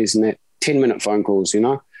families and that 10-minute phone calls,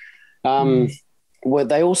 Well,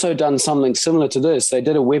 they also done something similar to this. They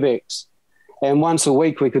did a WebEx, and once a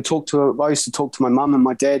week we could I used to talk to my mum and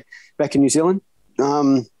my dad back in New Zealand.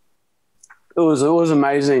 It was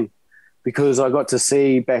amazing, because I got to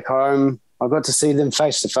see back home, I got to see them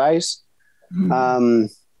face to face. I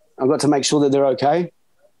got to make sure that they're okay,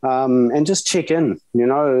 and just check in.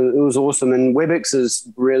 It was awesome. And WebEx has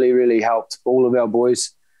really, really helped all of our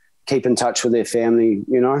boys keep in touch with their family,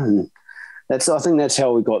 and I think that's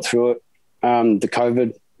how we got through it. The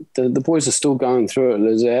COVID, the boys are still going through it.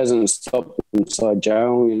 Liz. It hasn't stopped inside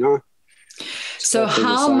jail, So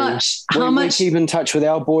how much we keep in touch with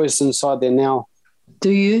our boys inside there now. Do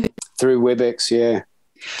you? Through WebEx, yeah.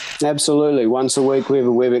 Absolutely. Once a week we have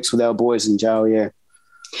a WebEx with our boys in jail, yeah.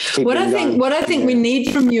 What I think we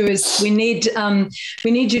need from you is we need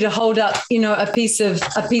you to hold up, a piece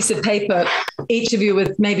of paper, each of you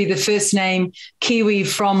with maybe the first name, Kiwi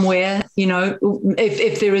from where,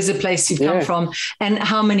 if there is a place you've come from, and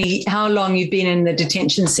how long you've been in the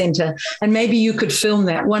detention centre, and maybe you could film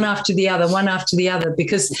that one after the other,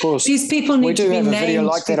 because these people need to be named. We do have a video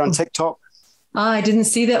like that on TikTok. I didn't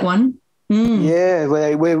see that one. Yeah,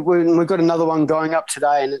 we've got another one going up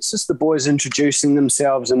today, and it's just the boys introducing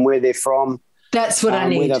themselves and where they're from. That's what I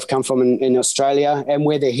need. Where they've come from in Australia and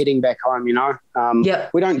where they're heading back home, We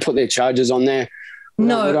don't put their charges on there. We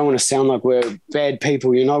don't want to sound like we're bad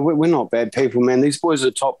people, We're not bad people, man. These boys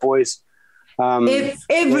are top boys.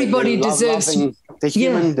 Everybody deserves... They're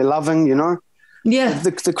human, they're loving, Yeah.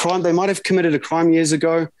 The crime, they might have committed a crime years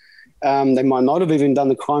ago. They might not have even done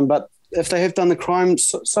the crime, but if they have done the crime,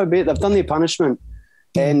 so be it. They've done their punishment.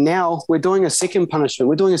 And now we're doing a second punishment.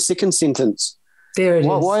 We're doing a second sentence. There it is.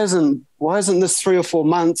 Why isn't this 3 or 4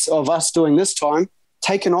 months of us doing this time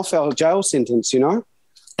taken off our jail sentence, Why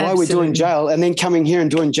are we doing jail and then coming here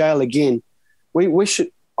and doing jail again? We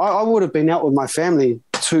should. I would have been out with my family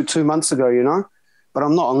two months ago, but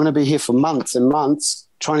I'm not. I'm going to be here for months and months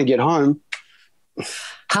trying to get home.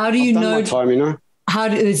 How do you know? My time,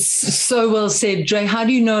 It's so well said, Dre. How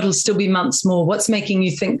do you know it'll still be months more? What's making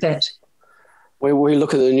you think that? We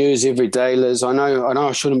look at the news every day, Liz. I know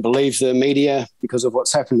I shouldn't believe the media because of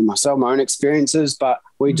what's happened to myself, my own experiences, but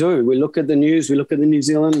we do. We look at the news. We look at the New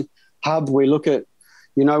Zealand hub. We look at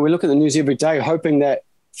the news every day, hoping that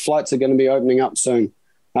flights are going to be opening up soon.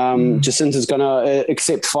 Jacinta's going to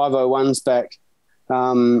accept 501s back.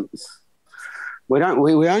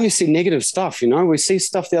 We only see negative stuff, We see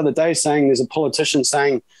stuff the other day saying there's a politician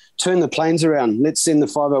saying, turn the planes around. Let's send the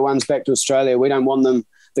 501s back to Australia. We don't want them.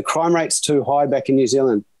 The crime rate's too high back in New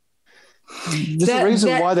Zealand. There's a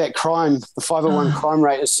reason why the 501 crime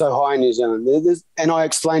rate is so high in New Zealand. And I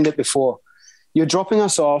explained it before. You're dropping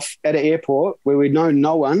us off at an airport where we know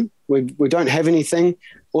no one. We don't have anything.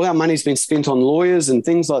 All our money's been spent on lawyers and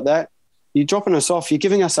things like that. You're dropping us off. You're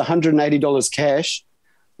giving us $180 cash,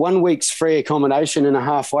 1 week's free accommodation in a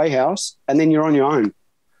halfway house, and then you're on your own.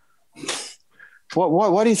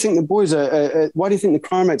 Why do you think the boys why do you think the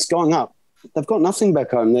crime rate's going up? They've got nothing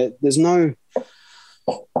back home. There's no.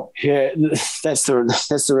 Yeah, that's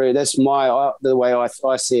the way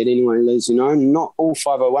I see it anyway, Liz. You know, not all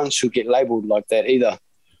 501s should get labelled like that either.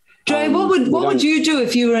 Dre, what would you do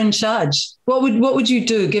if you were in charge? What would you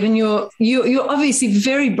do? Given you're obviously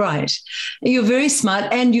very bright, you're very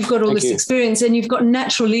smart, and you've got all this experience, and you've got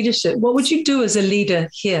natural leadership. What would you do as a leader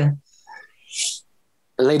here?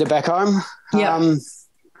 A leader back home? Yeah.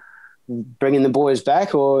 Bringing the boys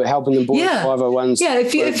back or helping the boys 501s? Yeah.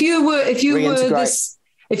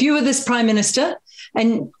 If you were this prime minister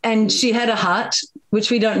and she had a heart,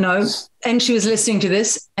 which we don't know, and she was listening to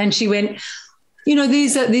this, and she went, you know,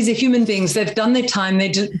 these are human beings. They've done their time. They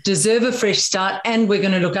deserve a fresh start, and we're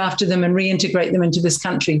going to look after them and reintegrate them into this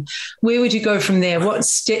country. Where would you go from there? What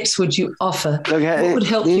steps would you offer? Look, what would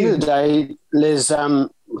help you? At the end of the day, Liz,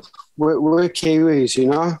 we're Kiwis, you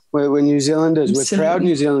know. We're New Zealanders. Absolutely. We're proud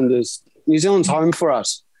New Zealanders. New Zealand's home for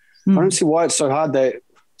us. I don't see why it's so hard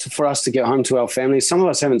for us to get home to our families. Some of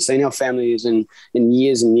us haven't seen our families in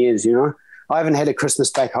years and years, you know. I haven't had a Christmas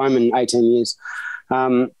back home in 18 years.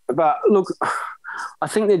 But look, I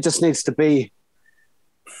think there just needs to be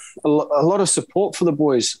a lot of support for the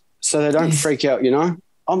boys so they don't freak out, you know.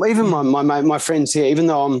 Even my friends here, even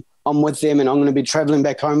though I'm with them and I'm going to be travelling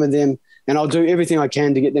back home with them, and I'll do everything I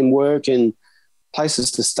can to get them work and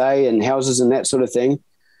places to stay and houses and that sort of thing.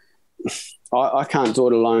 I can't do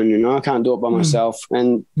it alone, you know. I can't do it by myself.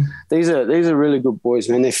 And these are really good boys,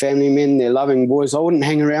 man. They're family men. They're loving boys. I wouldn't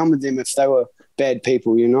hang around with them if they were bad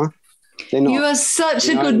people, you know. Not, you are such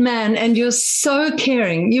a good man, and you're so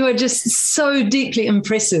caring. You are just so deeply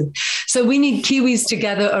impressive. So we need Kiwis to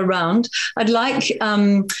gather around. I'd like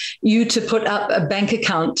you to put up a bank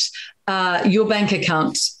account, your bank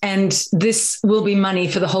account, and this will be money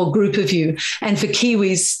for the whole group of you and for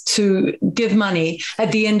Kiwis to give money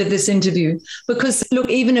at the end of this interview. Because look,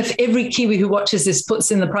 even if every Kiwi who watches this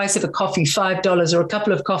puts in the price of a coffee, $5, or a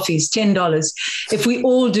couple of coffees, $10, if we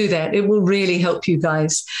all do that, it will really help you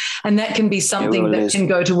guys. And that can be something that can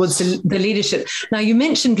go towards the leadership. Now, you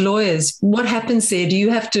mentioned lawyers. What happens there? Do you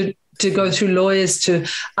have to go through lawyers to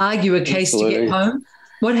argue a case to get home?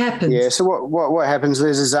 What happens? Yeah, so what happens,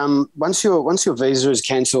 Liz, is once your visa is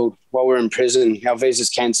cancelled while we're in prison, our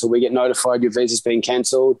visa's cancelled, we get notified your visa's been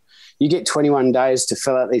cancelled. You get 21 days to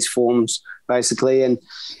fill out these forms, basically, and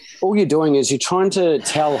all you're doing is you're trying to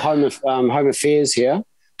tell Home Affairs here,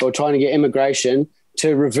 or trying to get immigration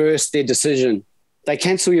to reverse their decision. They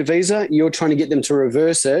cancel your visa, you're trying to get them to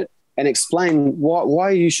reverse it and explain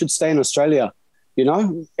why you should stay in Australia, you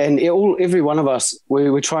know? And every one of us,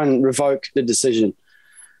 we try and revoke the decision.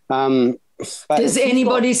 Does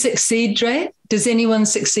anybody succeed, Dre? Does anyone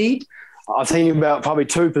succeed? I think about probably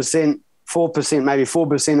 2%, 4%, maybe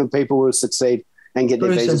 4% of people will succeed and get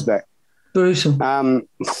their visas back. Brutal.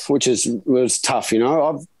 Which was tough, you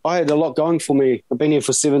know. I had a lot going for me. I've been here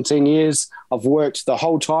for 17 years. I've worked the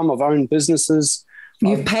whole time. I've owned businesses.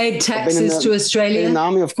 You've paid taxes to Australia? In the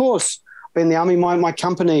army, of course. I've been in the army. My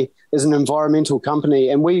company is an environmental company,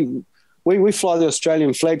 and we fly the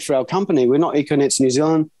Australian flag for our company. We're not Econets New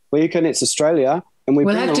Zealand. We're Econets Australia, and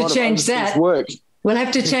we'll have to change that. We'll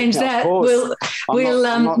have to change that. We'll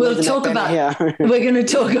talk about. We're going to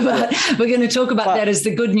talk about that as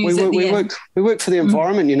the good news at the end. We work for the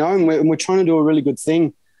environment, you know, and we're trying to do a really good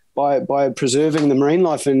thing by preserving the marine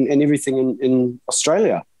life and everything in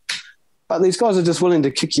Australia. But these guys are just willing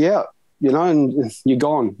to kick you out, you know, and you're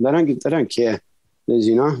gone. They don't care,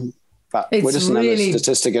 you know. But we're just another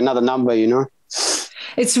statistic, another number, you know.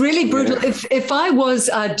 It's really brutal. Yeah. If I was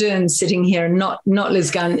Ardern sitting here, not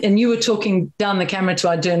Liz Gunn, and you were talking down the camera to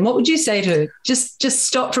Ardern, what would you say to her? Just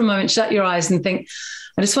stop for a moment, shut your eyes and think,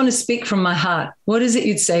 I just want to speak from my heart. What is it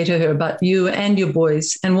you'd say to her about you and your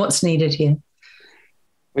boys and what's needed here?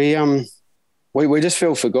 We just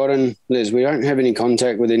feel forgotten, Liz. We don't have any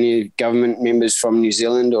contact with any government members from New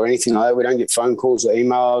Zealand or anything like that. We don't get phone calls or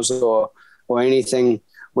emails or anything.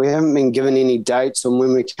 We haven't been given any dates on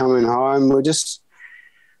when we're coming home. We just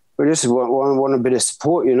want a bit of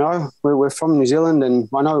support, you know. We're from New Zealand, and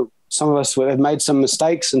I know some of us have made some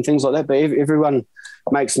mistakes and things like that, but everyone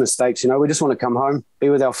makes mistakes, you know. We just want to come home, be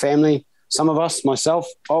with our family. Some of us, myself,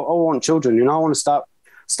 I want children, you know. I want to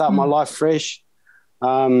start my life fresh.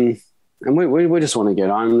 And we just want to get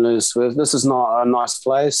home, Liz. This is not a nice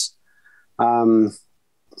place.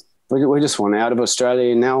 We just want out of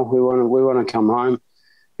Australia now. We want to come home.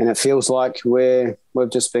 And it feels like we've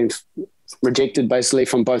just been rejected basically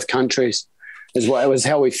from both countries is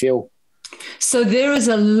how we feel. So there is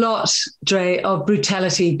a lot, Dre, of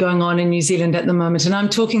brutality going on in New Zealand at the moment. And I'm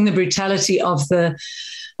talking the brutality of the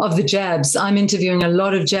of the jabs. I'm interviewing a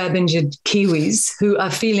lot of jab injured Kiwis who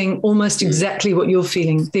are feeling almost exactly what you're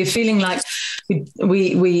feeling. They're feeling like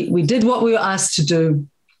we did what we were asked to do.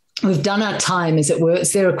 We've done our time, as it were.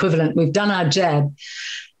 It's their equivalent. We've done our jab,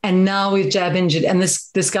 and now we've jab injured, and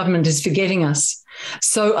this government is forgetting us.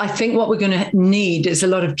 So I think what we're going to need is a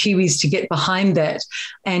lot of Kiwis to get behind that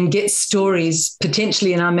and get stories,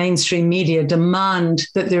 potentially in our mainstream media, demand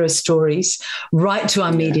that there are stories, write to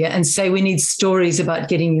our media and say we need stories about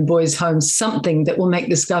getting you boys home, something that will make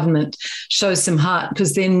this government show some heart,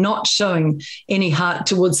 because they're not showing any heart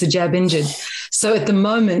towards the jab injured. So at the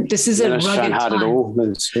moment, this is a rugged time. At all.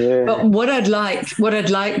 But what I'd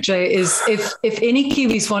like, Jay, is if any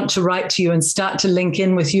Kiwis want to write to you and start to link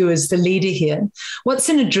in with you as the leader here, what's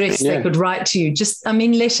an address they could write to you? Just,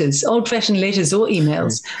 letters, old-fashioned letters or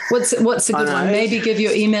emails. What's a good one? Maybe give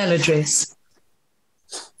your email address.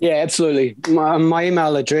 Yeah, absolutely. My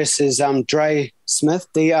email address is Dre Smith,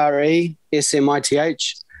 DRESMITH,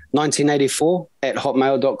 1984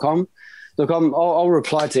 @hotmail.com. Look, I'll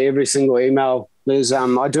reply to every single email.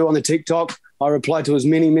 I do on the TikTok. I reply to as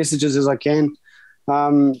many messages as I can,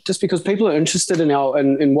 just because people are interested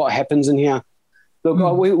in what happens in here. Look,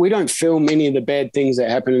 we don't film any of the bad things that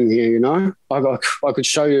happen in here, you know. I could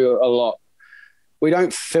show you a lot. We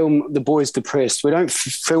don't film the boys depressed. We don't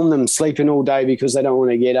film them sleeping all day because they don't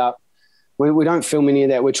want to get up. We don't film any of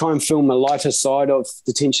that. We try and film a lighter side of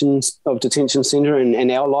detention centre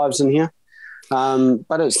and our lives in here.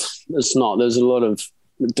 But it's not. There's a lot of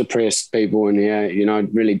depressed people in here, you know,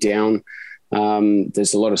 really down.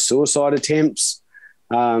 There's a lot of suicide attempts.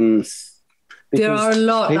 There are a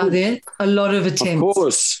lot, are there? A lot of attempts. Of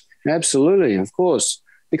course, absolutely, of course.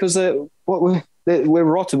 Because we're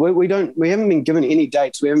rotted. We haven't been given any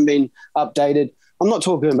dates. We haven't been updated. I'm not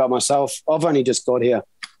talking about myself. I've only just got here.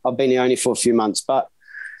 I've been here only for a few months. But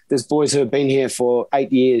there's boys who have been here for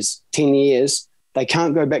 8 years, 10 years. They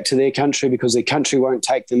can't go back to their country because their country won't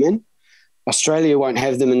take them in. Australia won't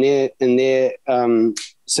have them in their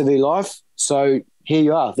civil life. So here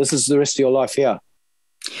you are. This is the rest of your life here.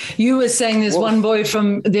 You were saying there's one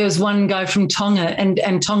guy from Tonga,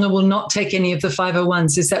 and Tonga will not take any of the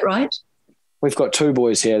 501s. Is that right? We've got two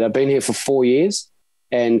boys here. They've been here for 4 years,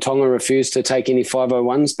 and Tonga refused to take any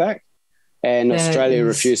 501s back, and Australia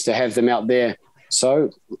refused to have them out there.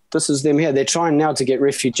 So this is them here. They're trying now to get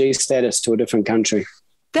refugee status to a different country.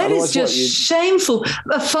 That is just shameful.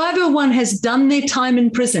 A 501 has done their time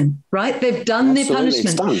in prison, right? They've done their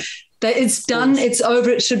punishment. It's done. It's over.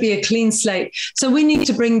 It should be a clean slate. So we need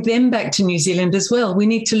to bring them back to New Zealand as well. We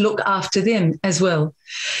need to look after them as well.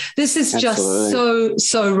 This is just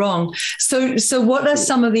so wrong. So what are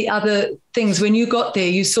some of the other things? When you got there,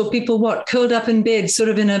 you saw people curled up in bed, sort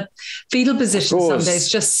of in a fetal position some days,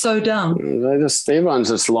 just so down. Everyone's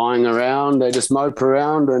just lying around. They just mope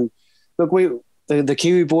around. And look, the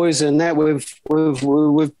Kiwi boys and that we've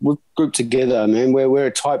grouped together, man. We're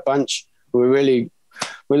a tight bunch. We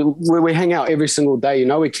hang out every single day, you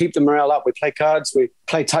know. We keep the morale up. We play cards. We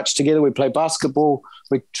play touch together. We play basketball.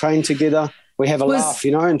 We train together. We have a laugh,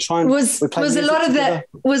 you know, and try and was a lot of that.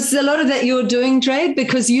 Was a lot of that you're doing, Dre?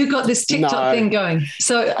 Because you got this TikTok thing going.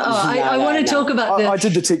 So I want to talk about that. I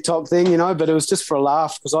did the TikTok thing, you know, but it was just for a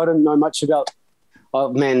laugh because I didn't know much about.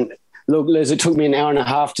 Oh man, look, Liz, it took me an hour and a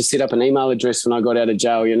half to set up an email address when I got out of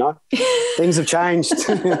jail, you know. Things have changed.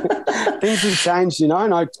 Things have changed, you know,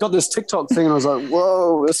 and I got this TikTok thing and I was like,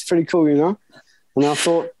 whoa, that's pretty cool, you know. And I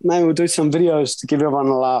thought, maybe we'll do some videos to give everyone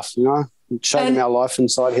a laugh, you know, and show them our life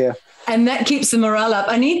inside here. And that keeps the morale up.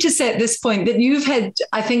 I need to say at this point that you've had,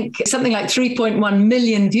 I think, something like 3.1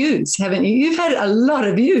 million views, haven't you? You've had a lot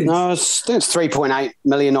of views. No, it's 3.8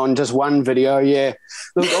 million on just one video, yeah.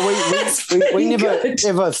 Look, we never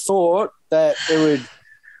ever thought that it would.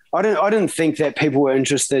 I didn't think that people were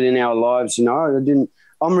interested in our lives, you know.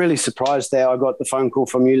 I'm really surprised that I got the phone call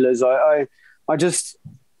from you, Liz. I just,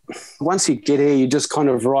 once you get here, you just kind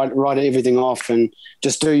of write everything off and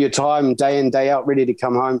just do your time day in, day out, ready to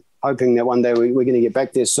come home, hoping that one day we're going to get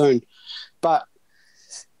back there soon. But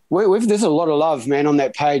there's a lot of love, man, on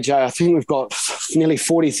that page. I think we've got nearly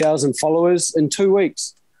 40,000 followers in 2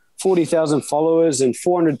 weeks, 40,000 followers and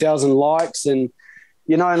 400,000 likes. And,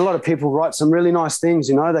 you know, and a lot of people write some really nice things,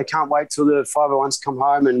 you know. They can't wait till the 501s come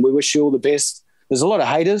home and we wish you all the best. There's a lot of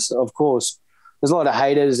haters, of course. There's a lot of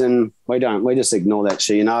haters and we just ignore that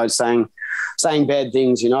shit, you know, saying bad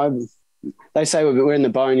things, you know. They say we're in the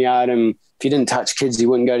boneyard and if you didn't touch kids, you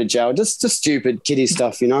wouldn't go to jail. Just stupid kiddie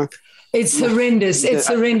stuff, you know. It's horrendous. It's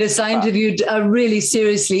horrendous. I interviewed a really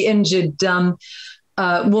seriously injured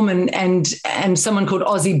woman and someone called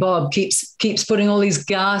Aussie Bob keeps putting all these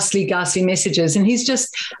ghastly messages, and he's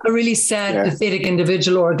just a really sad, pathetic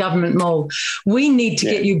individual or a government mole. We need to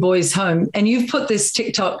get you boys home. And you've put this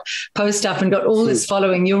TikTok post up and got all this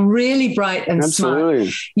following. You're really bright and smart.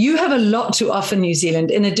 You have a lot to offer New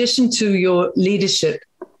Zealand in addition to your leadership.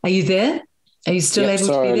 Are you there? Are you still able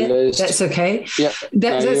to be there? Liz. That's okay. Yep.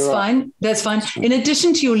 That's fine. Right. That's fine. In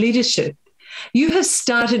addition to your leadership, you have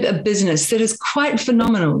started a business that is quite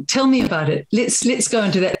phenomenal. Tell me about it. Let's go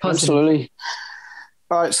into that positive. Absolutely.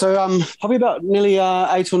 All right. So probably about nearly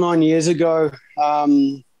 8 or 9 years ago,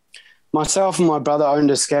 myself and my brother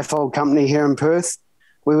owned a scaffold company here in Perth.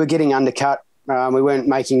 We were getting undercut. We weren't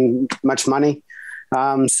making much money.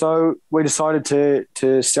 So we decided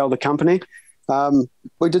to sell the company.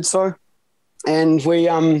 We did so. And we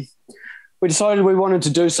decided we wanted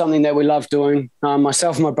to do something that we loved doing.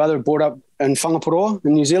 Myself and my brother brought up in Whangaporoa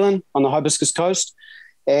in New Zealand on the Hibiscus coast.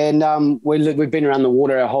 And we've been around the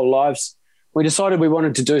water our whole lives. We decided we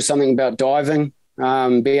wanted to do something about diving,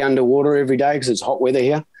 be underwater every day because it's hot weather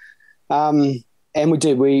here. And we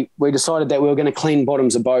did. We decided that we were going to clean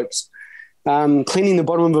bottoms of boats. Cleaning the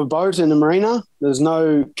bottom of a boat in a marina, there's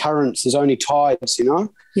no currents, there's only tides, you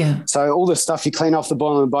know? Yeah. So all the stuff you clean off the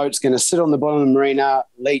bottom of the boat is going to sit on the bottom of the marina,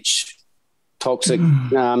 leach, toxic,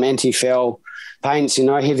 anti-foul paints, you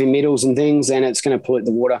know, heavy metals and things, and it's going to pollute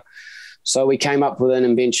the water. So we came up with an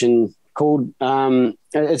invention called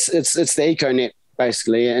it's the EcoNet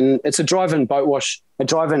basically, and it's a drive-in boat wash, a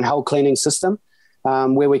drive-in hull cleaning system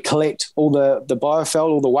where we collect all the biofuel,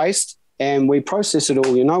 all the waste, and we process it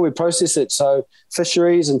all. You know, we process it so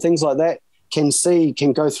fisheries and things like that can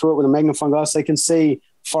go through it with a magnifying glass. They can see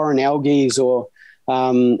foreign algae or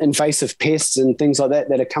invasive pests and things like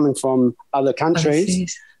that are coming from other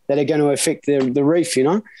countries that are going to affect the reef, you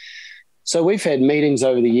know. So we've had meetings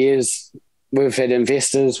over the years. We've had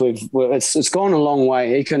investors. It's gone a long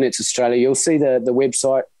way. EcoNet's Australia. You'll see the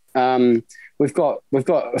website. We've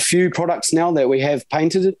got a few products now that we have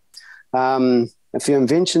painted. A few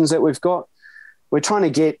inventions that we've got. We're trying to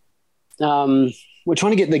get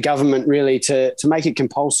the government really to make it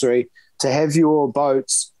compulsory to have your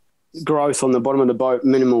boat's growth on the bottom of the boat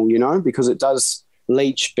minimal, you know, because it does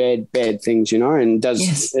leach bad things, you know, and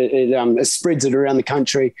it spreads it around the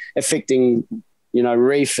country, affecting, you know,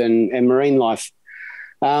 reef and marine life.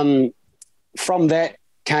 From that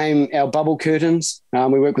came our bubble curtains.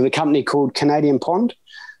 We work with a company called Canadian Pond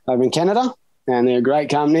over in Canada, and they're a great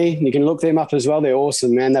company. You can look them up as well. They're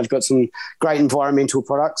awesome, man. They've got some great environmental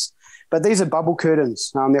products. But these are bubble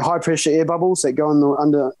curtains. They're high-pressure air bubbles that go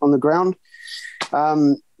on the ground.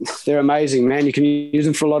 They're amazing, man. You can use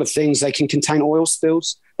them for a lot of things. They can contain oil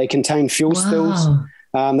spills. They contain fuel spills.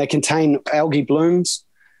 They contain algae blooms.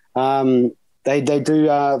 They do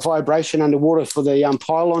vibration underwater for the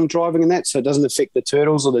pylon driving and that, so it doesn't affect the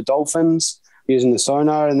turtles or the dolphins using the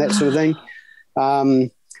sonar and that sort of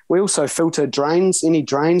thing. We also filter drains, any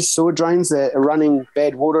drains, sewer drains that are running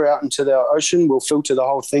bad water out into the ocean. We'll filter the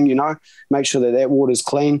whole thing, you know, make sure that water's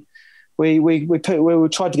clean. We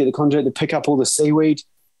tried to get the contract to pick up all the seaweed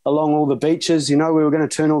along all the beaches. You know, we were going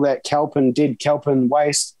to turn all that dead kelp and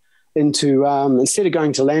waste into, instead of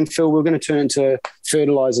going to landfill, we're going to turn it into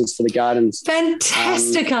fertilizers for the gardens.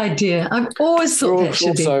 Fantastic idea. I've always thought that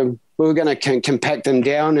should be. Also, we were going to compact them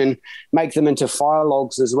down and make them into fire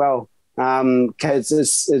logs as well. Because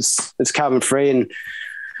it's carbon free, and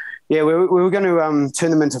we were going to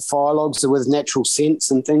turn them into fire logs with natural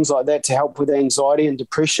scents and things like that to help with anxiety and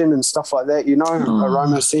depression and stuff like that, you know,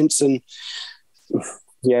 aroma scents. And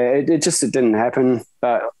it didn't happen,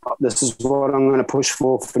 but this is what I'm going to push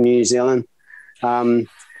for New Zealand. Trey,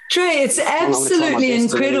 it's absolutely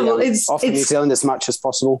incredible. Offer New Zealand as much as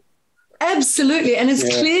possible. Absolutely. And it's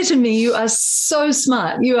clear to me you are so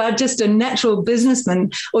smart. You are just a natural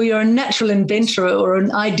businessman, or you're a natural inventor, or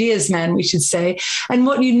an ideas man, we should say. And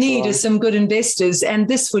what you need is some good investors. And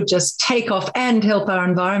this would just take off and help our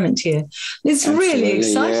environment here. It's really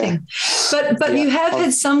exciting. Yeah. But you have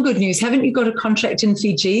had some good news. Haven't you got a contract in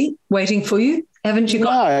Fiji waiting for you? Haven't you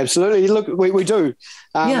got? No, absolutely. Look, we do.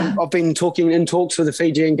 I've been in talks with the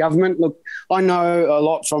Fijian government. Look, I know a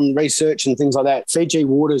lot from research and things like that. Fiji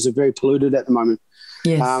waters are very polluted at the moment.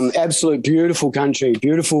 Yes. Absolute beautiful country,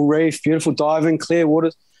 beautiful reef, beautiful diving, clear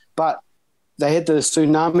waters. But they had the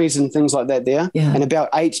tsunamis and things like that there, and about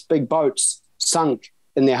 8 big boats sunk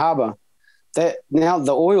in their harbour. That now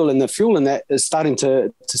the oil and the fuel in that is starting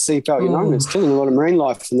to seep out, you know, and it's killing a lot of marine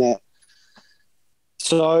life in that.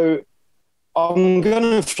 So I'm going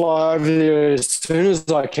to fly over there as soon as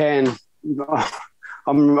I can.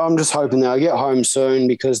 I'm just hoping that I get home soon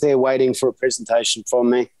because they're waiting for a presentation from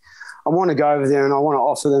me. I want to go over there and I want to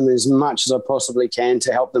offer them as much as I possibly can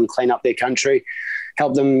to help them clean up their country,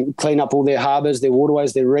 help them clean up all their harbours, their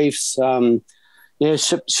waterways, their reefs,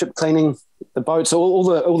 ship cleaning, the boats, all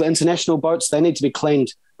the international boats, they need to be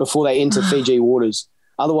cleaned before they enter Fiji waters.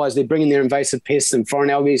 Otherwise, they're bringing their invasive pests and foreign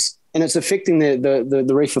algae, and it's affecting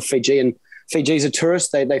the reef of Fiji. And Fiji's a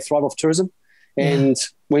tourist; they thrive off tourism, and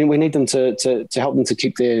we need them to help them to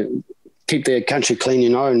keep their country clean, you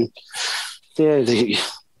know. And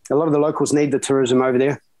a lot of the locals need the tourism over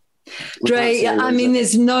there. Dre, I mean,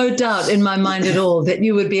 there's no doubt in my mind at all that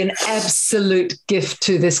you would be an absolute gift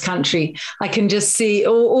to this country. I can just see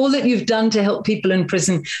all that you've done to help people in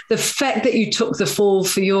prison, the fact that you took the fall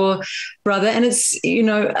for your brother, and it's, you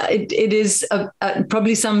know, it is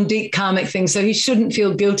probably some deep karmic thing, so he shouldn't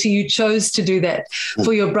feel guilty. You chose to do that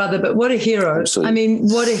for your brother, but what a hero. Absolutely. I mean,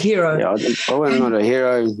 what a hero. Yeah, I'm not a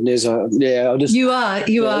hero. You are,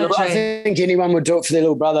 Dre. I think anyone would do it for their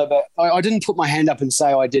little brother, but I didn't put my hand up and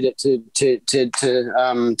say I did it to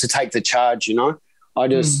take the charge, you know. I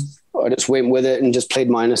just went with it and just plead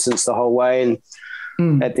my innocence the whole way,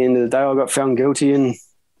 and at the end of the day I got found guilty, and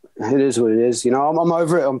it is what it is, you know. I'm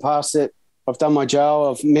over it. I'm past it. I've done my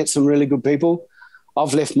jail. I've met some really good people.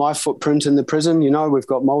 I've left my footprint in the prison, you know. We've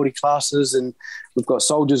got Maori classes and we've got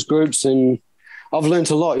soldiers groups, and I've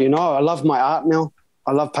learnt a lot, you know. I love my art now.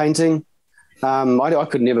 I love painting. I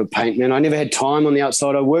could never paint, man. I never had time on the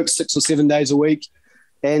outside. I worked 6 or 7 days a week.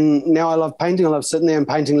 And now I love painting. I love sitting there and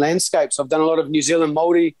painting landscapes. I've done a lot of New Zealand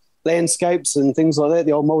Maori landscapes and things like that,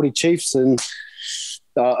 the old Maori chiefs, and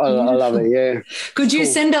I love it. Yeah. Could you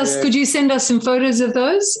send us some photos of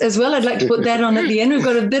those as well? I'd like to put that on at the end. We've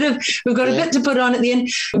got a bit to put on at the end.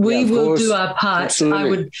 We will do our part.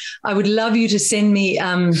 Absolutely. I would love you to send me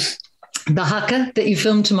the haka that you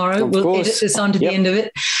filmed tomorrow. We'll edit this onto the end of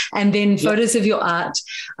it. And then photos of your art.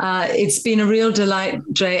 It's been a real delight,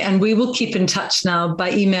 Dre, and we will keep in touch now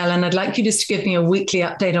by email, and I'd like you just to give me a weekly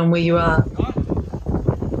update on where you are.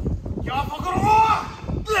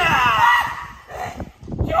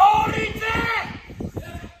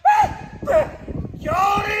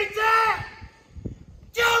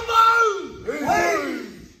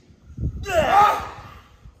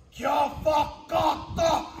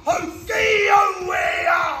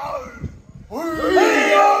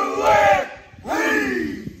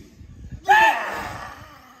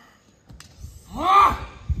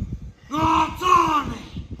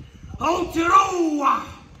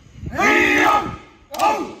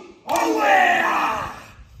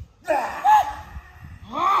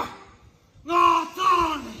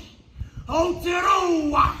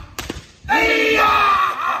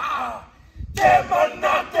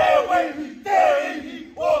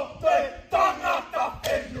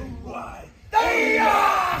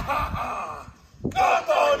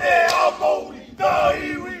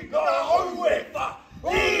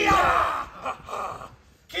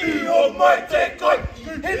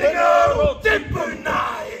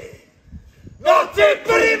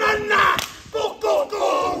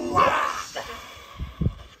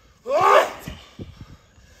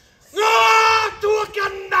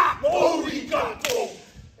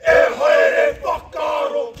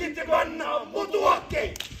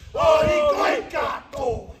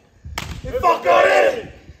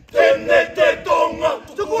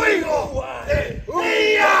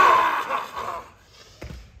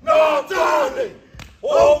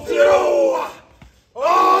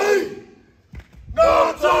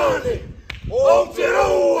 Oh,